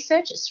my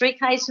research. It's 3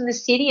 k's from the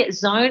city. It's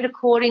zoned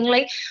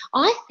accordingly.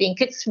 I think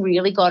it's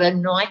really got a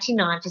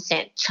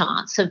 99%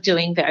 chance of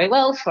doing very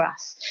well for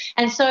us.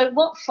 And so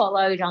what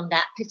followed on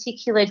that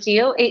particular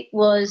deal, it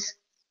wasn't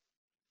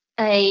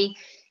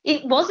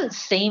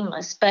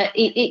seamless, but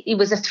it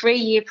was a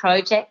 3-year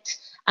project.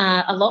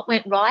 A lot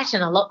went right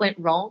and a lot went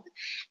wrong,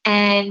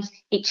 and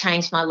it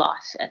changed my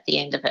life at the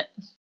end of it.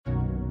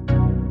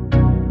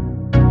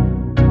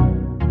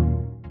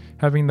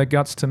 Having the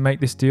guts to make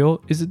this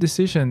deal is a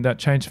decision that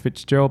changed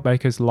Fitzgerald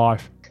Baker's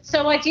life.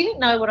 So I didn't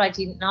know what I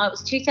didn't know. It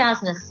was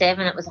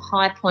 2007. It was a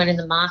high point in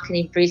the market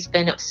in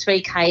Brisbane. It was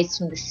 3 k's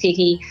from the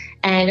city,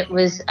 and it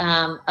was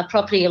a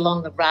property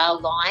along the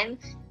rail line.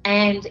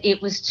 And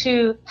it was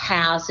 2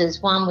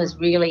 houses. One was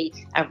really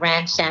a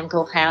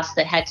ramshackle house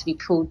that had to be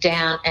pulled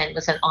down and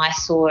was an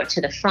eyesore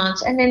to the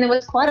front. And then there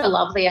was quite a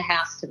lovelier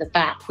house to the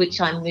back, which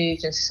I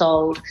moved and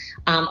sold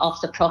off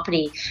the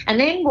property. And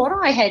then what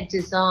I had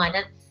designed,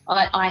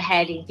 I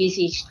had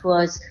envisaged,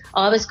 was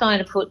I was going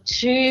to put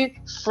 2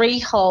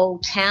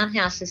 freehold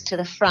townhouses to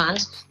the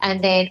front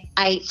and then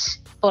 8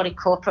 body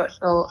corporate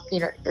or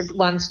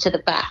ones to the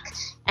back,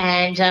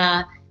 and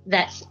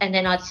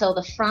then I'd sell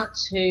the front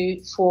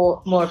 2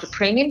 for more of a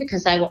premium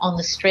because they were on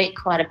the street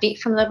quite a bit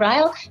from the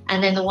rail,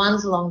 and then the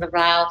ones along the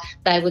rail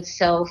they would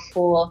sell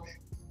for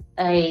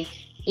a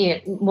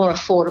more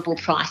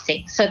affordable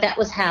pricing. So that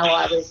was how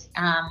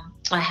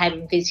I had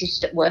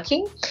envisaged it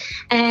working.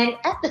 And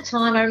at the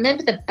time, I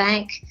remember the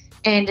bank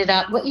ended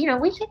up, we had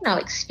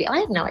I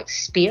had no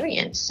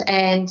experience,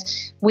 and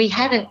we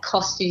hadn't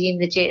costed in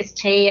the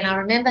GST. And I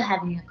remember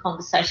having a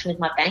conversation with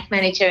my bank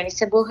manager, and he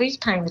said, well, who's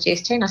paying the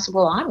GST? And I said,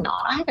 well, I'm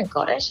not. I haven't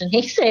got it. And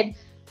he said,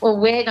 well,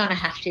 we're going to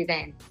have to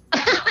then.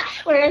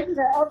 Whereas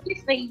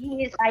obviously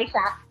years later,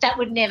 that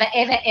would never,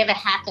 ever, ever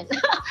happen.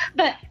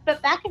 But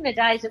back in the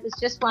days, it was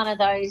just one of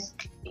those,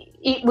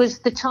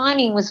 the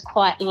timing was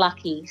quite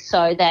lucky,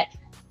 so that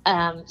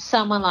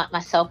someone like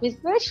myself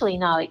with virtually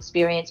no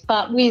experience,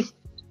 but with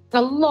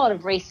a lot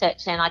of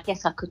research, and I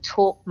guess I could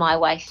talk my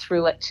way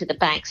through it to the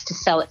banks, to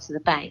sell it to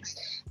the banks.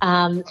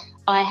 I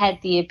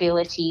had the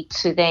ability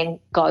to then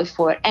go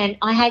for it, and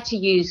I had to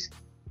use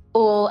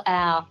all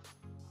our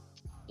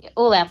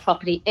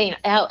property,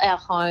 our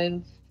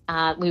home.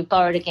 We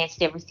borrowed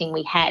against everything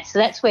we had, so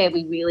that's where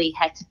we really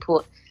had to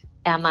put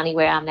our money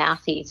where our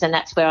mouth is, and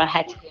that's where I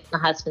had to get my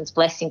husband's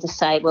blessing to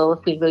say, well,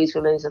 if we lose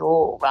it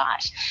all,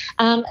 right?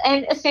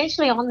 And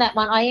essentially on that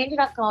one, I ended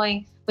up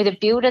going with a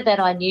builder that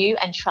I knew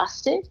and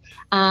trusted.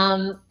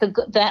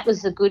 That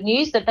was the good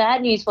news. The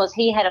bad news was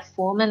he had a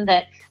foreman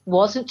that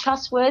wasn't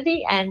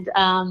trustworthy, and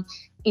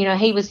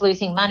he was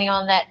losing money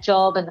on that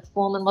job, and the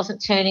foreman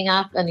wasn't turning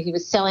up, and he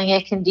was selling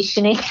air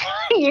conditioning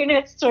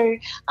units through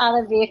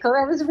other vehicles.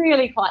 It was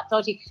really quite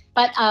dodgy.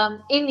 But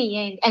in the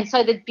end, and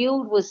so the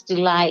build was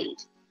delayed.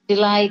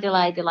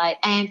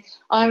 And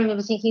I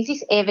remember thinking, is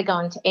this ever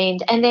going to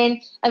end? And then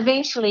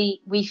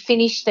eventually we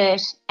finished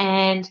it,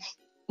 and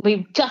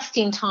we just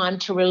in time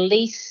to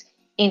release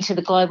into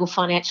the global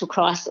financial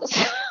crisis,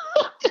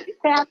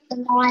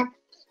 2009.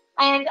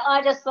 And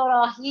I just thought,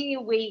 oh,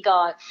 here we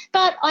go.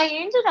 But I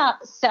ended up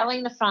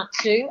selling the front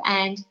 2,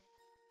 and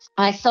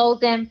I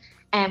sold them,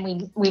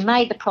 and we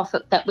made the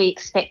profit that we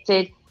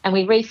expected, and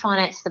we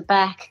refinanced the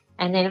back,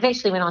 and then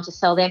eventually went on to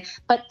sell them.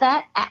 But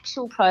that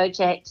actual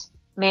project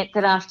meant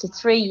that after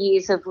 3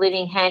 years of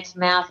living hand to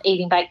mouth,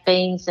 eating baked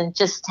beans, and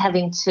just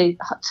having to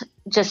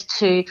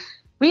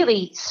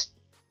really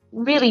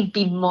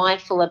be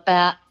mindful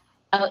about,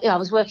 I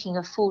was working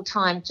a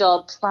full-time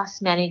job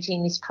plus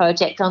managing this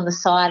project on the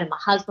side, and my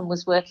husband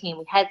was working, and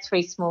we had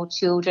 3 small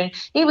children.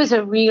 It was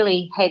a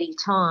really heady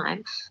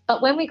time.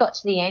 But when we got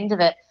to the end of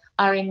it,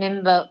 I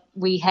remember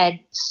we had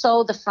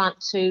sold the front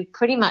 2,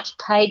 pretty much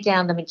paid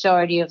down the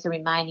majority of the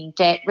remaining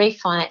debt,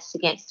 refinanced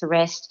against the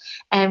rest,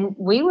 and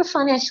we were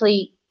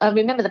financially, I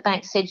remember the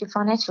bank said, you're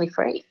financially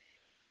free.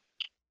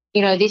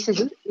 This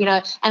is,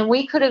 and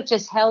we could have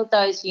just held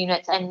those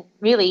units and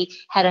really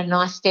had a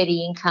nice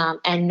steady income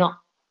and not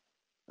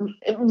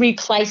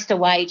replaced a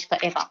wage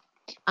forever.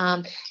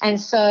 And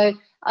so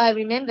I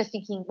remember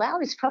thinking, wow,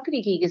 this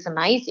property gig is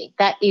amazing.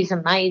 That is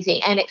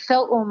amazing. And it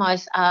felt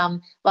almost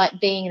like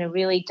being in a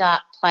really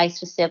dark place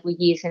for several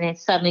years, and then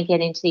suddenly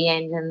getting to the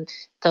end and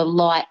the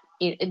light,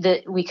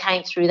 we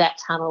came through that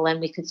tunnel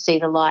and we could see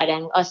the light,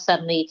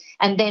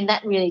 and then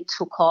that really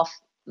took off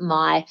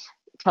my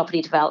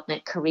property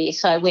development career.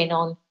 So I went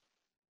on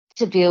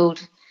to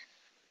build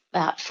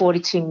about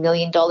 $42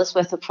 million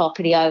worth of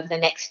property over the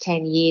next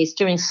 10 years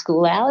during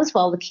school hours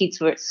while the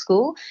kids were at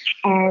school.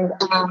 And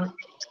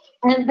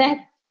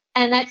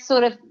that's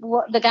sort of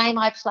what the game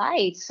I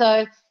played.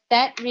 So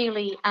that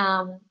really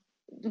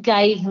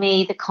gave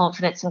me the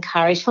confidence and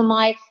courage for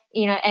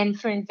and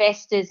for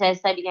investors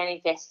as they began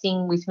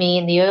investing with me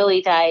in the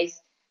early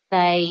days.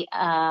 They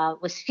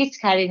were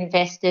sophisticated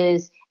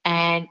investors,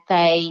 and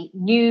they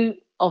knew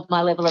of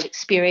my level of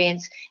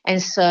experience. And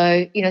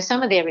so,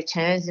 some of their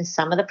returns in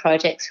some of the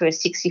projects were a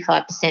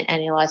 65%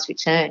 annualised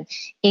return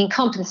in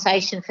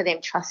compensation for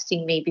them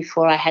trusting me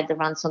before I had the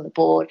runs on the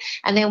board.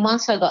 And then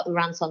once I got the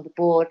runs on the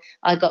board,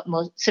 I got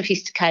more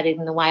sophisticated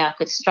in the way I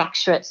could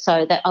structure it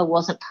so that I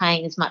wasn't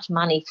paying as much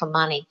money for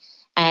money.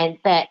 And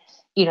that,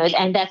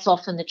 and that's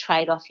often the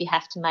trade-off you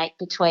have to make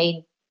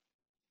between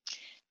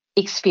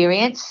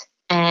experience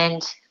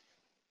and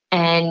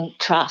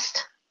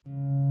trust.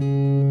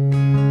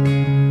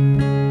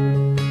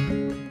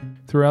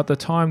 Throughout the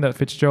time that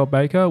Fitzgerald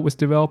Baker was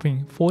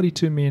developing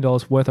 $42 million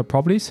worth of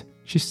properties,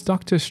 she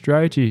stuck to a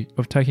strategy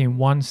of taking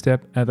one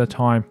step at a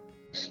time.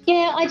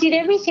 Yeah, I did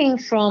everything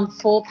from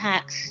 4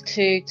 packs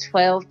to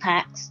 12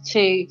 packs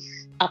to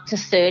up to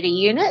 30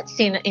 units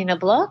in a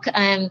block.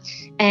 And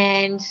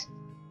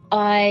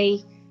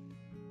I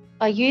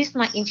used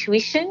my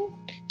intuition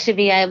to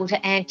be able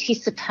to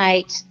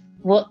anticipate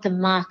what the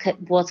market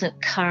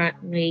wasn't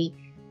currently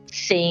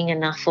seeing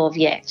enough of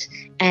yet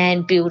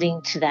and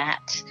building to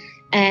that.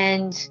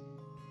 And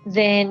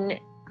then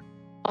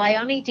I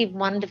only did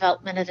one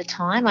development at a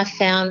time. I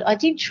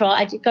did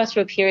go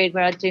through a period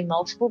where I'd do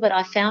multiple, but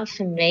I found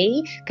for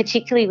me,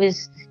 particularly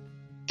was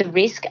the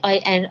risk,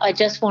 I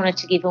just wanted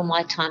to give all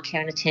my time,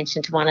 care and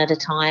attention to one at a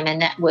time,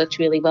 and that worked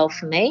really well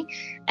for me.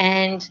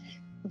 And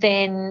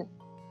then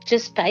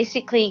just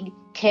basically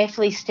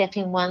carefully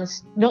stepping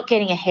not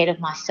getting ahead of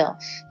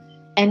myself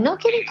and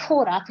not getting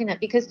caught up in it,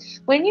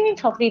 because when you're in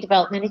property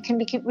development, it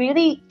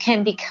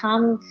can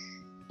become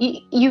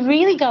you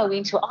really go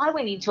into it. I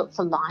went into it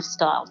for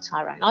lifestyle,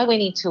 Tyrone. I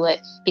went into it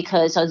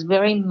because I was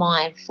very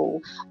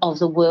mindful of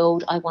the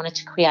world I wanted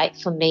to create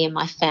for me and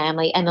my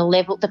family, and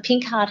the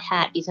pink hard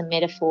hat is a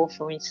metaphor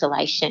for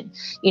insulation,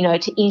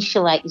 to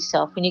insulate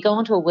yourself. When you go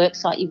onto a work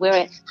site, you wear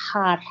a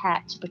hard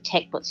hat to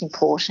protect what's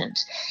important,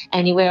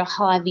 and you wear a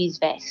high-vis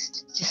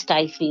vest to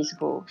stay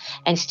visible,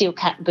 and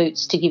steel-cap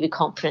boots to give you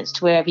confidence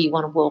to wherever you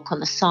want to walk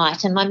on the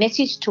site. And my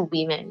message to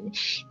women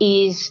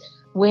is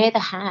wear the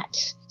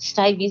hat,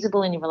 stay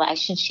visible in your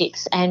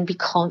relationships, and be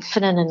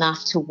confident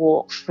enough to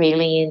walk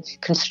freely in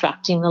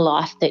constructing the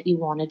life that you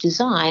want to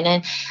design.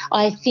 And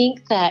I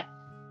think that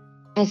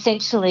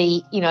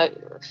essentially,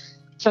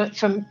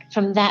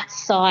 from that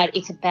side,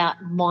 it's about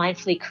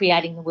mindfully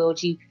creating the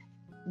world you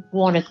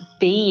want to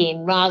be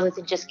in, rather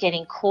than just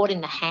getting caught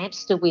in the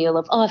hamster wheel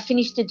of, I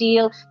finished a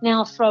deal, now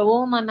I'll throw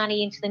all my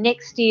money into the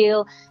next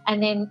deal,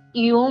 and then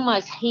you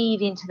almost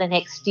heave into the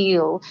next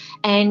deal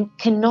and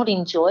cannot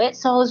enjoy it.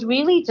 So I was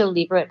really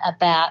deliberate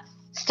about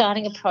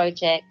starting a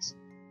project,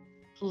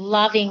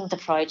 loving the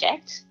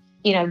project,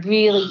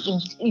 really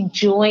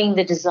enjoying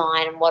the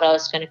design and what I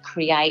was going to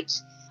create.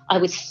 I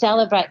would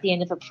celebrate the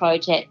end of a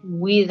project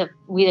with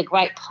a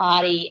great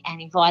party and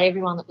invite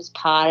everyone that was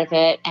part of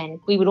it, and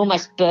we would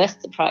almost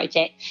burst the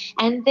project.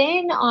 And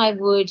then I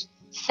would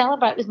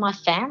celebrate with my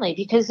family,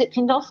 because it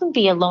can often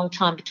be a long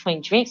time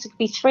between drinks. It could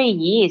be 3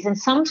 years, and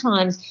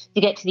sometimes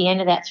you get to the end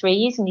of that 3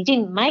 years and you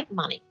didn't make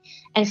money.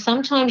 And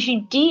sometimes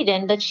you did,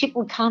 and the ship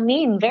would come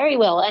in very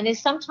well. And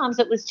sometimes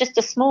it was just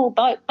a small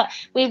boat, but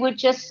we would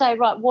just say,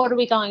 right, what are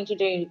we going to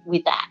do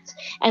with that?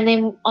 And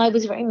then I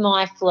was very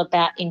mindful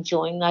about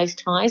enjoying those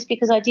times,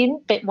 because I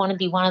didn't want to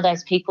be one of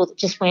those people that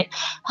just went,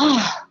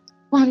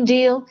 one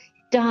deal,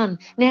 done,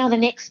 now the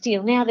next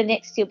deal,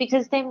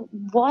 because then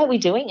why are we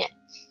doing it?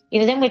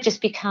 Then we're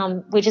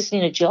just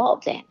in a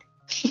job then.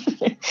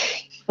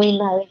 We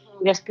know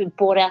we just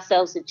bought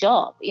ourselves a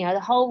job. The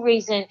whole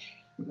reason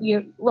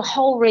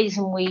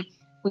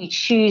we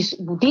choose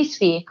this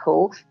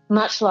vehicle,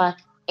 much like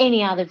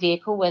any other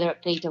vehicle, whether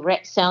it be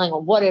direct selling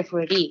or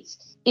whatever it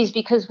is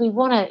because we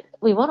want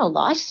a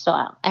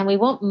lifestyle, and we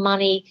want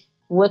money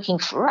working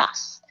for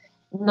us,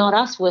 not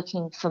us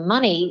working for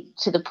money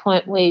to the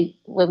point where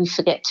we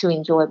forget to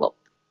enjoy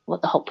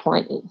what the whole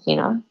point is,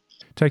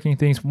 Taking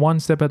things one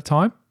step at a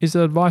time is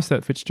the advice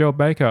that Fitzgerald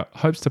Baker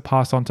hopes to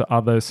pass on to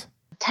others.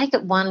 Take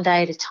it one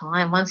day at a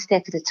time, one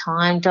step at a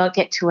time. Don't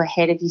get too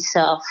ahead of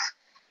yourself,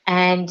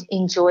 and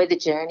enjoy the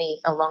journey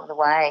along the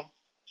way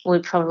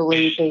would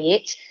probably be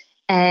it.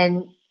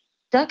 And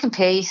don't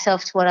compare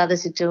yourself to what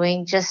others are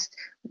doing. Just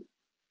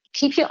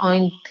keep your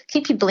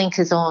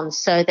blinkers on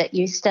so that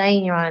you stay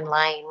in your own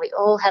lane. We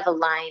all have a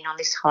lane on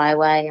this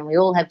highway, and we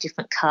all have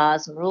different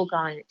cars, and we're all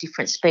going at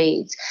different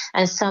speeds.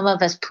 And some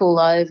of us pull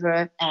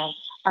over and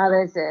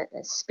others are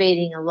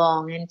speeding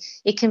along. And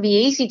it can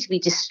be easy to be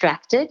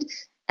distracted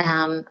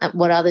at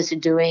what others are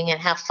doing and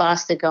how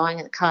fast they're going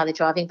in the car they're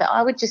driving. But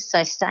I would just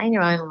say stay in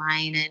your own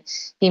lane and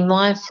be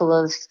mindful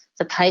of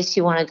the pace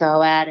you want to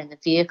go at and the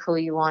vehicle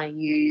you want to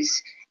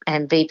use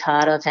and be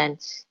part of, and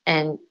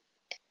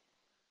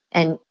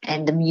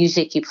the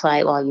music you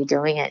play while you're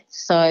doing it.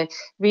 So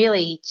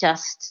really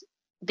just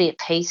be at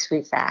peace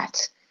with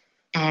that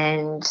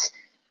and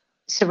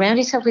surround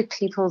yourself with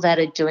people that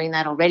are doing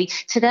that already.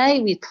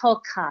 Today with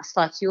podcasts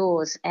like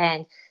yours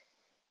and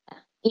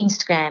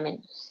Instagram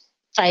and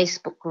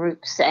Facebook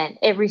groups and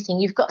everything,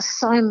 you've got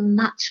so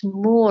much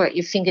more at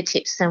your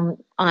fingertips than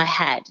I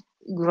had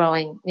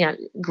growing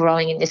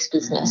in this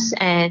business,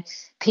 and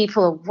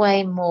people are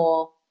way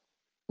more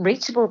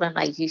reachable than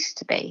they used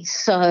to be.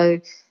 So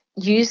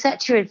use that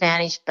to your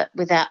advantage, but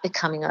without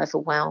becoming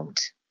overwhelmed.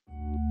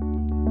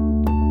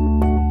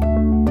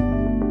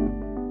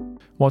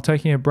 While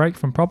taking a break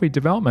from property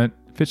development,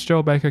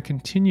 Fitzgerald Baker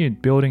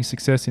continued building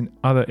success in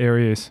other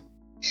areas.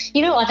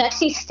 I've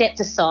actually stepped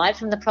aside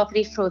from the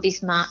property for this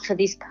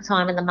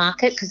time in the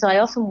market, because I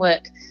often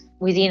work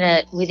within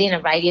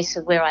a radius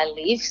of where I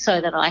live, so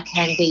that I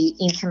can be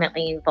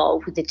intimately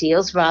involved with the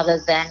deals rather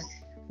than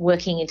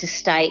working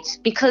interstate,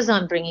 because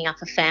I'm bringing up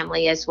a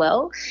family as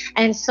well.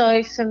 And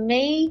so for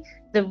me,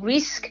 the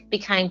risk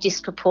became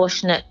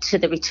disproportionate to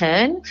the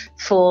return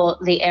for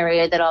the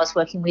area that I was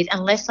working with,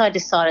 unless I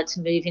decided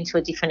to move into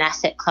a different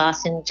asset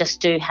class and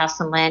just do house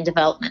and land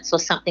developments or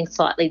something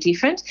slightly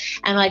different.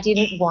 And I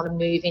didn't want to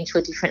move into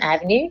a different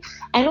avenue.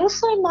 And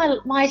also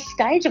my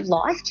stage of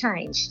life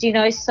changed,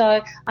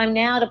 so I'm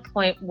now at a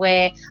point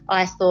where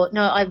I thought,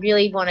 no, I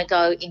really want to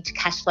go into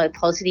cash flow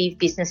positive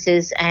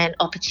businesses and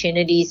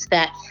opportunities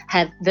that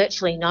have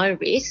virtually no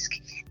risk.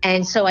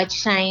 And so I've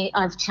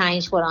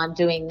changed what I'm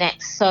doing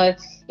next. So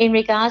in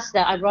regards to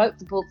that, I wrote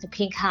the book, The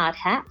Pink Hard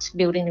Hat,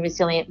 Building the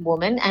Resilient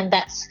Woman, and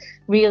that's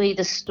really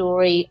the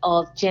story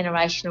of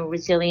generational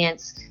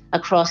resilience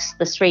across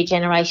the 3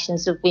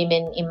 generations of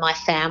women in my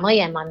family.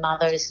 And my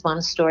mother is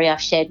one story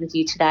I've shared with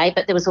you today,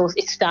 but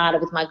it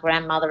started with my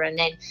grandmother and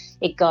then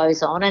it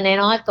goes on. And then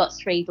I've got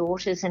 3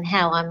 daughters and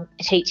how I'm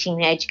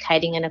teaching,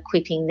 educating and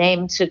equipping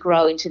them to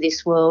grow into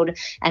this world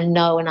and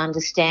know and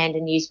understand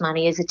and use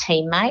money as a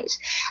teammate.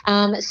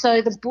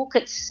 So the book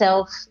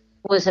itself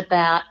was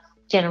about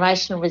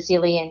generational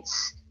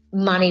resilience,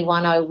 money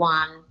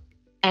 101,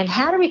 and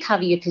how to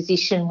recover your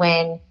position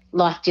when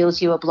life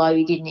deals you a blow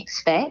you didn't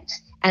expect.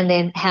 And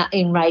then how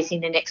in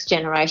raising the next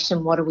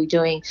generation, what are we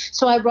doing?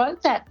 So I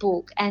wrote that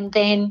book and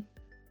then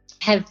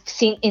have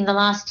seen in the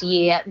last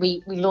year,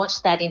 we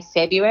launched that in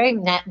February.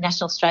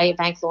 National Australia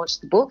Bank launched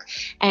the book,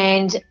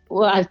 and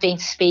I've been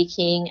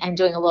speaking and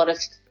doing a lot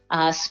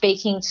of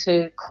speaking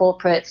to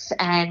corporates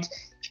and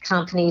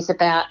companies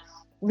about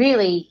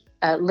really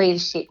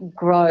leadership,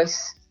 growth,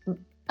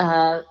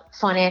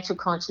 financial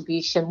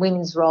contribution,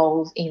 women's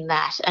roles in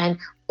that, and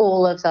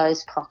all of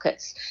those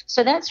pockets.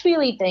 So that's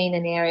really been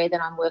an area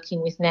that I'm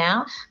working with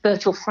now,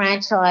 virtual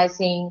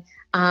franchising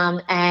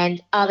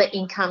and other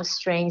income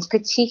streams.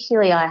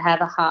 Particularly, I have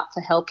a heart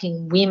for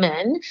helping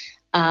women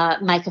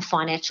make a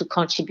financial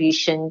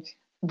contribution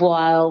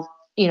while,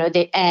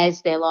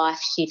 as their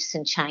life shifts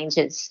and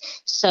changes.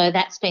 So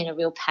that's been a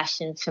real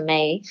passion for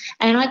me.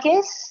 And I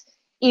guess,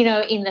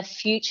 in the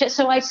future,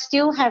 so I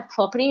still have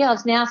property.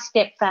 I've now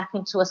stepped back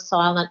into a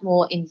silent,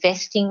 more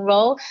investing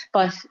role,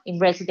 both in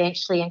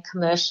residentially and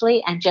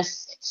commercially, and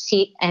just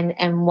sit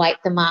and wait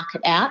the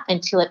market out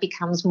until it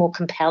becomes more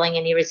compelling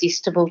and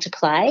irresistible to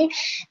play.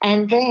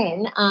 And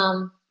then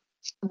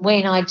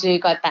when I do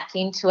go back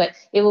into it,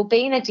 it will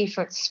be in a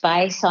different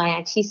space. I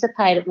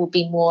anticipate it will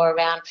be more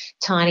around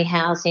tiny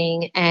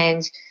housing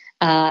and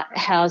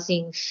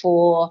housing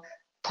for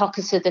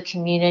pockets of the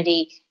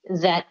community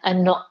that are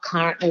not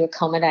currently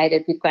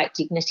accommodated with great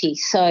dignity.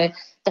 So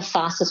the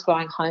fastest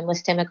growing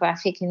homeless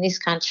demographic in this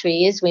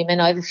country is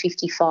women over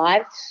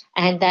 55,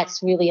 and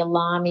that's really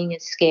alarming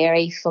and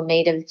scary for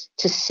me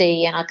to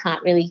see, and I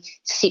can't really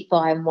sit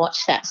by and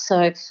watch that.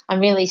 So I'm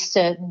really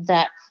certain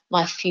that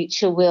my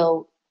future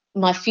will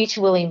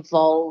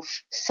involve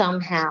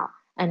somehow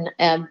and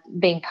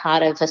being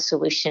part of a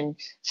solution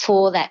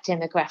for that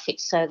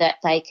demographic so that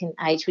they can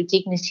age with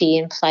dignity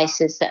in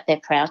places that they're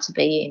proud to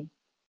be in.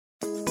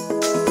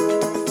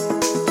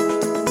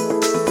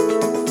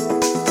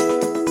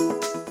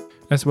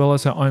 As well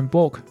as her own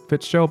book,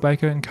 Fitzgerald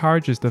Baker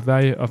encourages the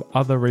value of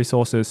other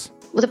resources.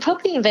 Well, the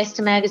Property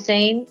Investor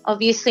magazine,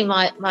 obviously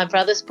my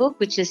brother's book,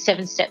 which is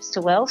 7 Steps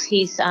to Wealth,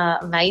 he's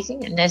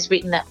amazing and has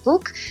written that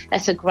book.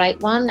 That's a great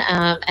one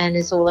and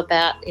is all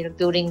about,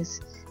 buildings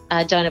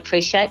don't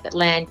appreciate, but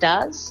land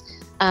does.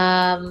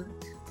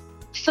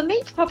 For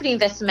me, Property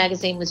Investor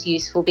magazine was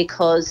useful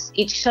because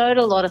it showed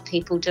a lot of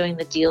people doing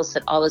the deals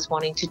that I was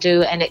wanting to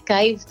do, and it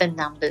gave the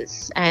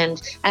numbers.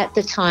 And at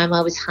the time,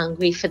 I was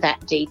hungry for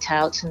that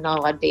detail to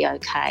know I'd be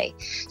okay.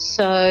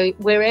 So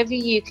wherever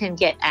you can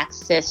get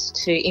access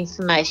to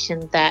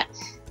information that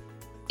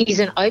is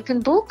an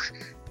open book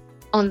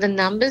on the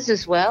numbers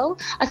as well.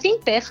 I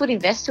think Barefoot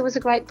Investor was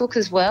a great book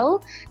as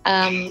well.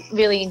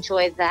 Really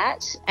enjoyed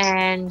that.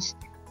 And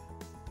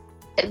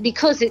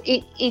because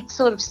it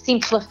sort of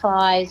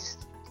simplifies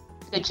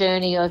the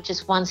journey of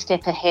just one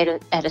step ahead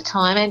at a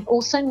time, and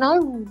also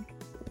know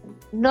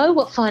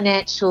what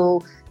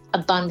financial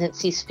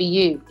abundance is for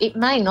you. It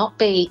may not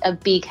be a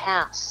big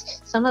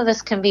house. Some of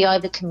us can be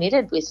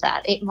overcommitted with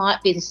that. It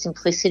might be the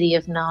simplicity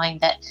of knowing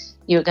that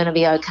you're going to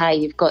be okay,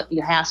 you've got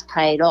your house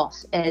paid off,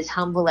 as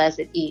humble as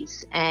it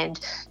is, and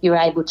you're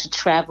able to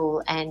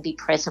travel and be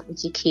present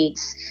with your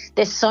kids.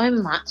 There's so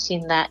much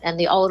in that, and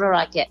the older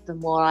I get, the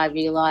more I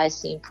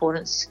realise the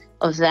importance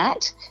of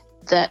that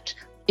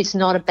it's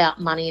not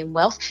about money and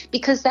wealth,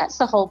 because that's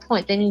the whole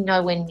point. Then you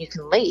know when you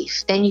can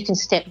leave. Then you can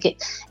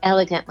get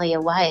elegantly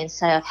away and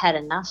say, I've had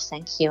enough,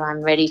 thank you.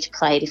 I'm ready to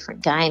play a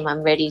different game.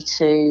 I'm ready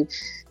to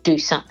do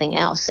something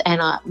else.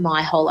 And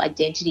my whole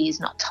identity is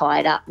not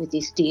tied up with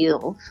this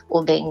deal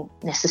or being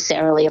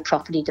necessarily a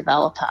property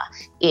developer.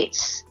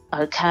 It's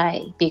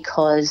okay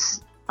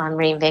because I'm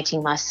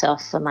reinventing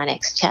myself for my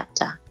next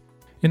chapter.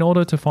 In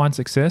order to find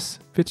success,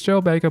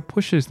 Fitzgerald Baker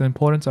pushes the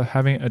importance of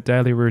having a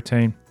daily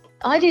routine.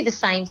 I do the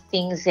same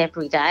things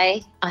every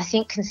day. I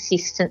think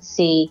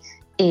consistency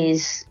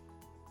is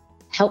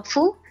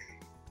helpful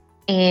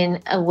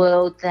in a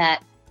world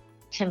that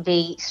can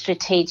be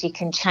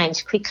strategic and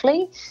change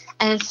quickly.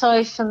 And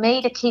so for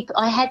me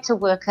I had to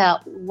work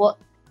out what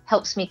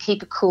helps me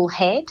keep a cool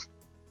head.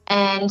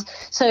 And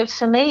so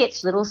for me,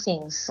 it's little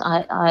things.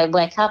 I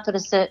wake up at a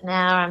certain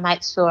hour, I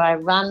make sure I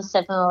run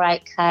 7 or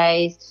 8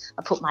 Ks,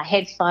 I put my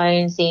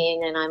headphones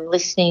in and I'm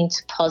listening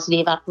to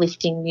positive,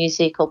 uplifting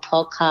music or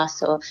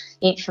podcasts or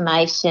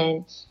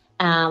information.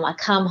 I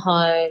come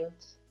home,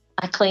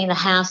 I clean the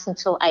house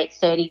until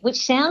 8:30,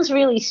 which sounds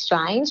really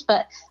strange,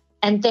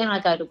 and then I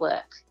go to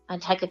work. I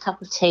take a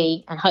cup of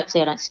tea and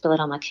hopefully I don't spill it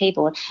on my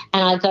keyboard,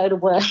 and I go to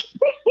work.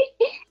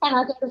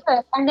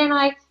 And then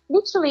I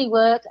literally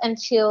work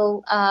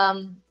until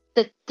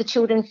the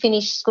children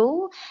finish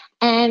school,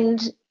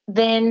 and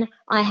then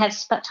I have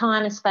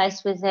time and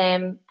space with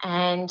them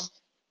and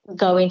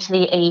go into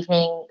the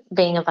evening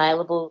being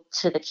available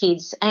to the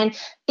kids. And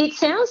it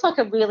sounds like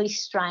a really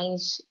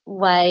strange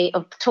way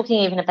of talking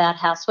even about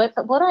housework,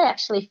 but what I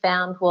actually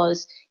found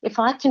was if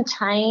I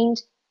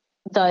contained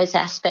those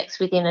aspects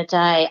within a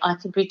day, I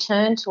could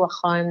return to a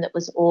home that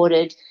was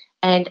ordered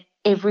and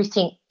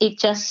everything. It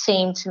just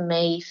seemed to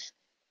me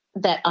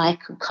that I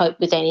could cope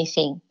with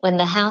anything. When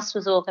the house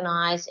was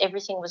organised,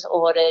 everything was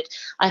ordered,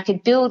 I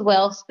could build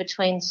wealth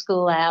between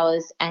school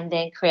hours and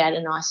then create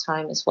a nice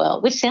home as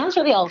well, which sounds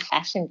really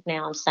old-fashioned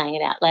now I'm saying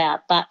it out loud,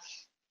 but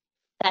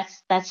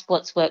that's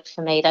what's worked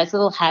for me, those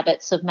little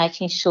habits of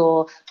making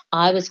sure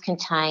I was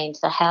contained,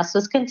 the house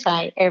was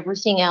contained,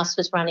 everything else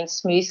was running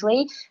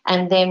smoothly,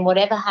 and then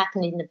whatever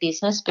happened in the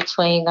business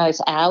between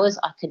those hours,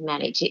 I could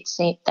manage it.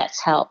 See,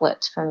 that's how it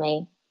worked for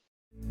me.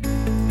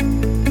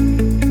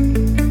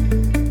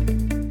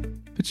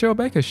 Fitzgerald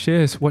Baker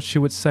shares what she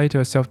would say to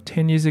herself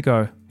 10 years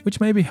ago, which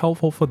may be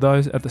helpful for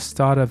those at the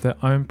start of their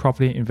own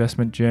property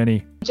investment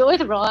journey. Enjoy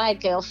the ride,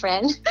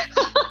 girlfriend.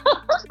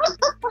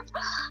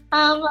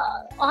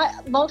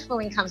 Multiple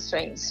income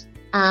streams.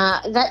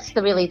 That's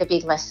really the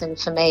big lesson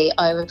for me.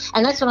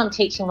 And that's what I'm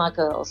teaching my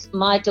girls.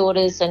 My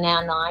daughters are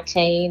now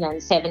 19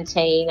 and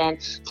 17,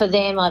 and for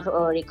them I've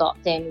already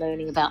got them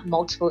learning about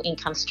multiple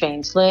income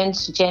streams, learn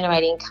to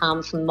generate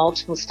income from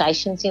multiple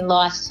stations in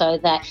life so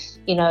that,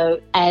 you know,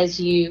 as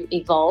you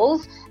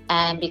evolve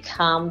and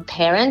become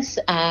parents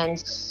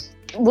and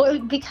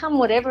become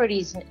whatever it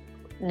is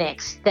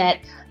next, that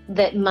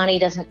money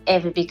doesn't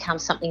ever become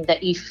something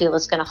that you feel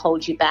is going to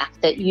hold you back,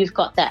 that you've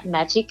got that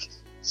magic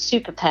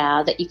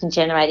superpower that you can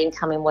generate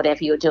income in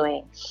whatever you're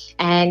doing.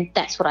 And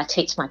that's what I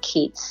teach my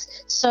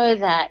kids so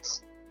that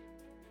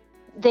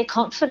they're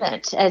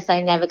confident as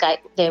they navigate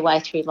their way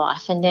through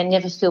life and they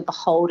never feel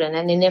beholden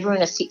and they're never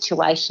in a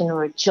situation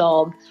or a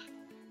job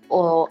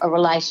or a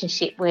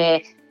relationship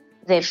where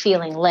they're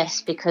feeling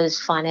less because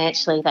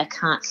financially they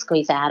can't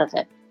squeeze out of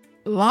it.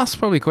 Last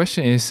probably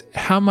question is,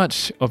 how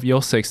much of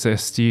your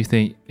success do you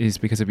think is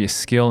because of your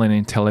skill and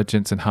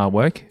intelligence and hard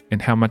work,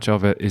 and how much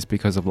of it is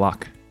because of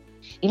luck?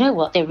 You know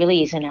what? There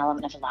really is an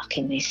element of luck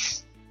in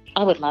this.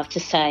 I would love to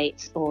say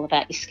it's all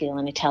about your skill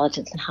and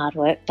intelligence and hard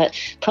work, but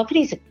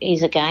property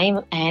is a game,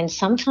 and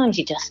sometimes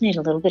you just need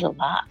a little bit of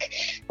luck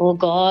or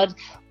God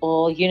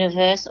or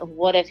universe or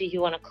whatever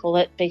you want to call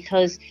it,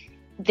 because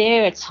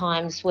there are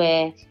times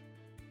where,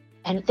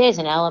 and there's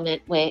an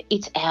element where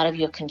it's out of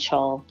your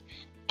control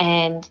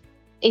and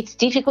it's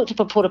difficult to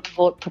put a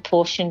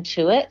proportion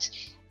to it.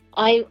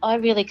 I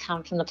really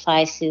come from the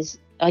places,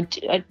 I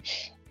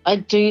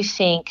do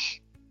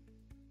think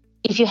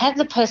if you have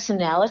the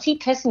personality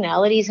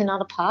is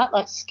another part,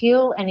 like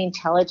skill and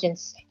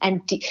intelligence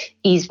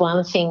is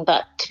one thing.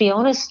 But to be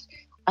honest,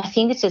 I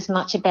think it's as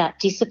much about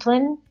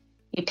discipline,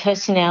 your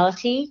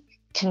personality,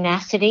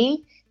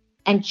 tenacity,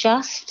 and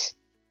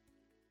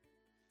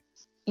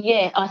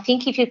I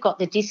think if you've got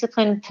the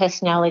discipline,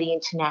 personality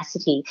and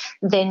tenacity,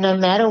 then no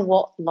matter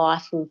what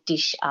life will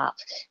dish up,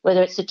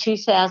 whether it's the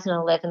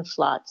 2011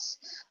 floods,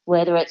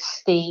 whether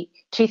it's the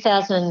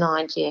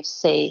 2009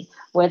 GFC,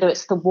 whether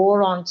it's the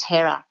war on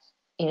terror,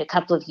 a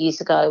couple of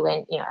years ago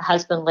when,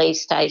 husband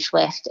leaves, stage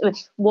left,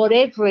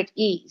 whatever it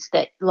is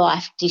that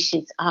life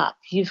dishes up,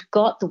 you've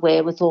got the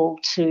wherewithal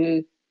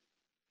to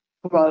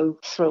grow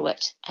through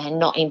it and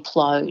not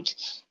implode.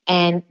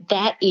 And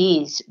that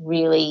is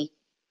really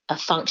a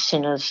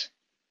function of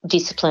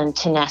discipline,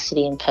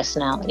 tenacity and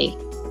personality.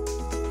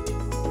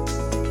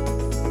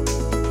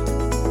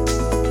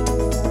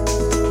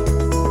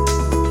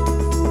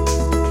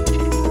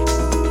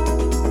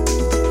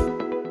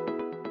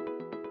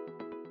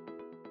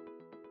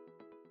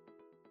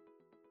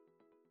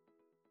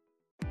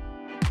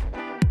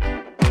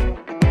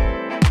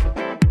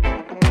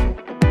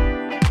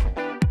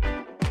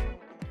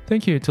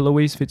 Thank you to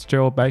Louise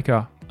Fitzgerald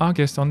Baker, our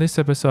guest on this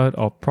episode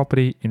of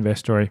Property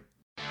Investory.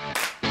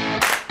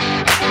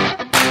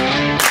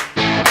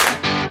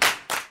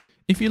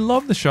 If you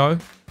love the show,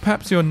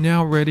 perhaps you're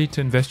now ready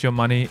to invest your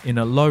money in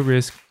a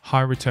low-risk,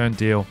 high-return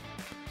deal.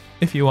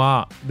 If you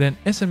are, then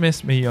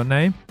SMS me your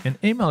name and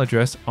email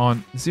address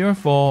on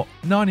 04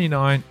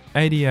 99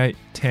 88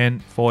 10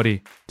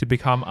 40 to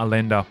become a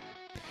lender.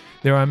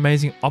 There are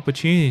amazing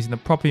opportunities in the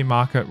property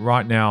market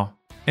right now,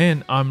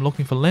 and I'm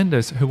looking for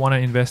lenders who want to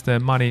invest their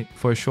money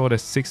for as short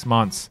as 6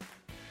 months.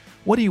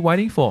 What are you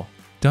waiting for?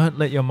 Don't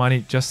let your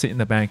money just sit in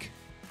the bank.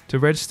 To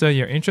register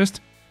your interest,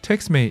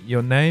 text me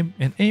your name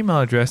and email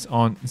address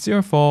on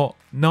 04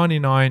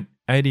 99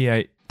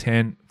 88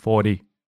 10 40.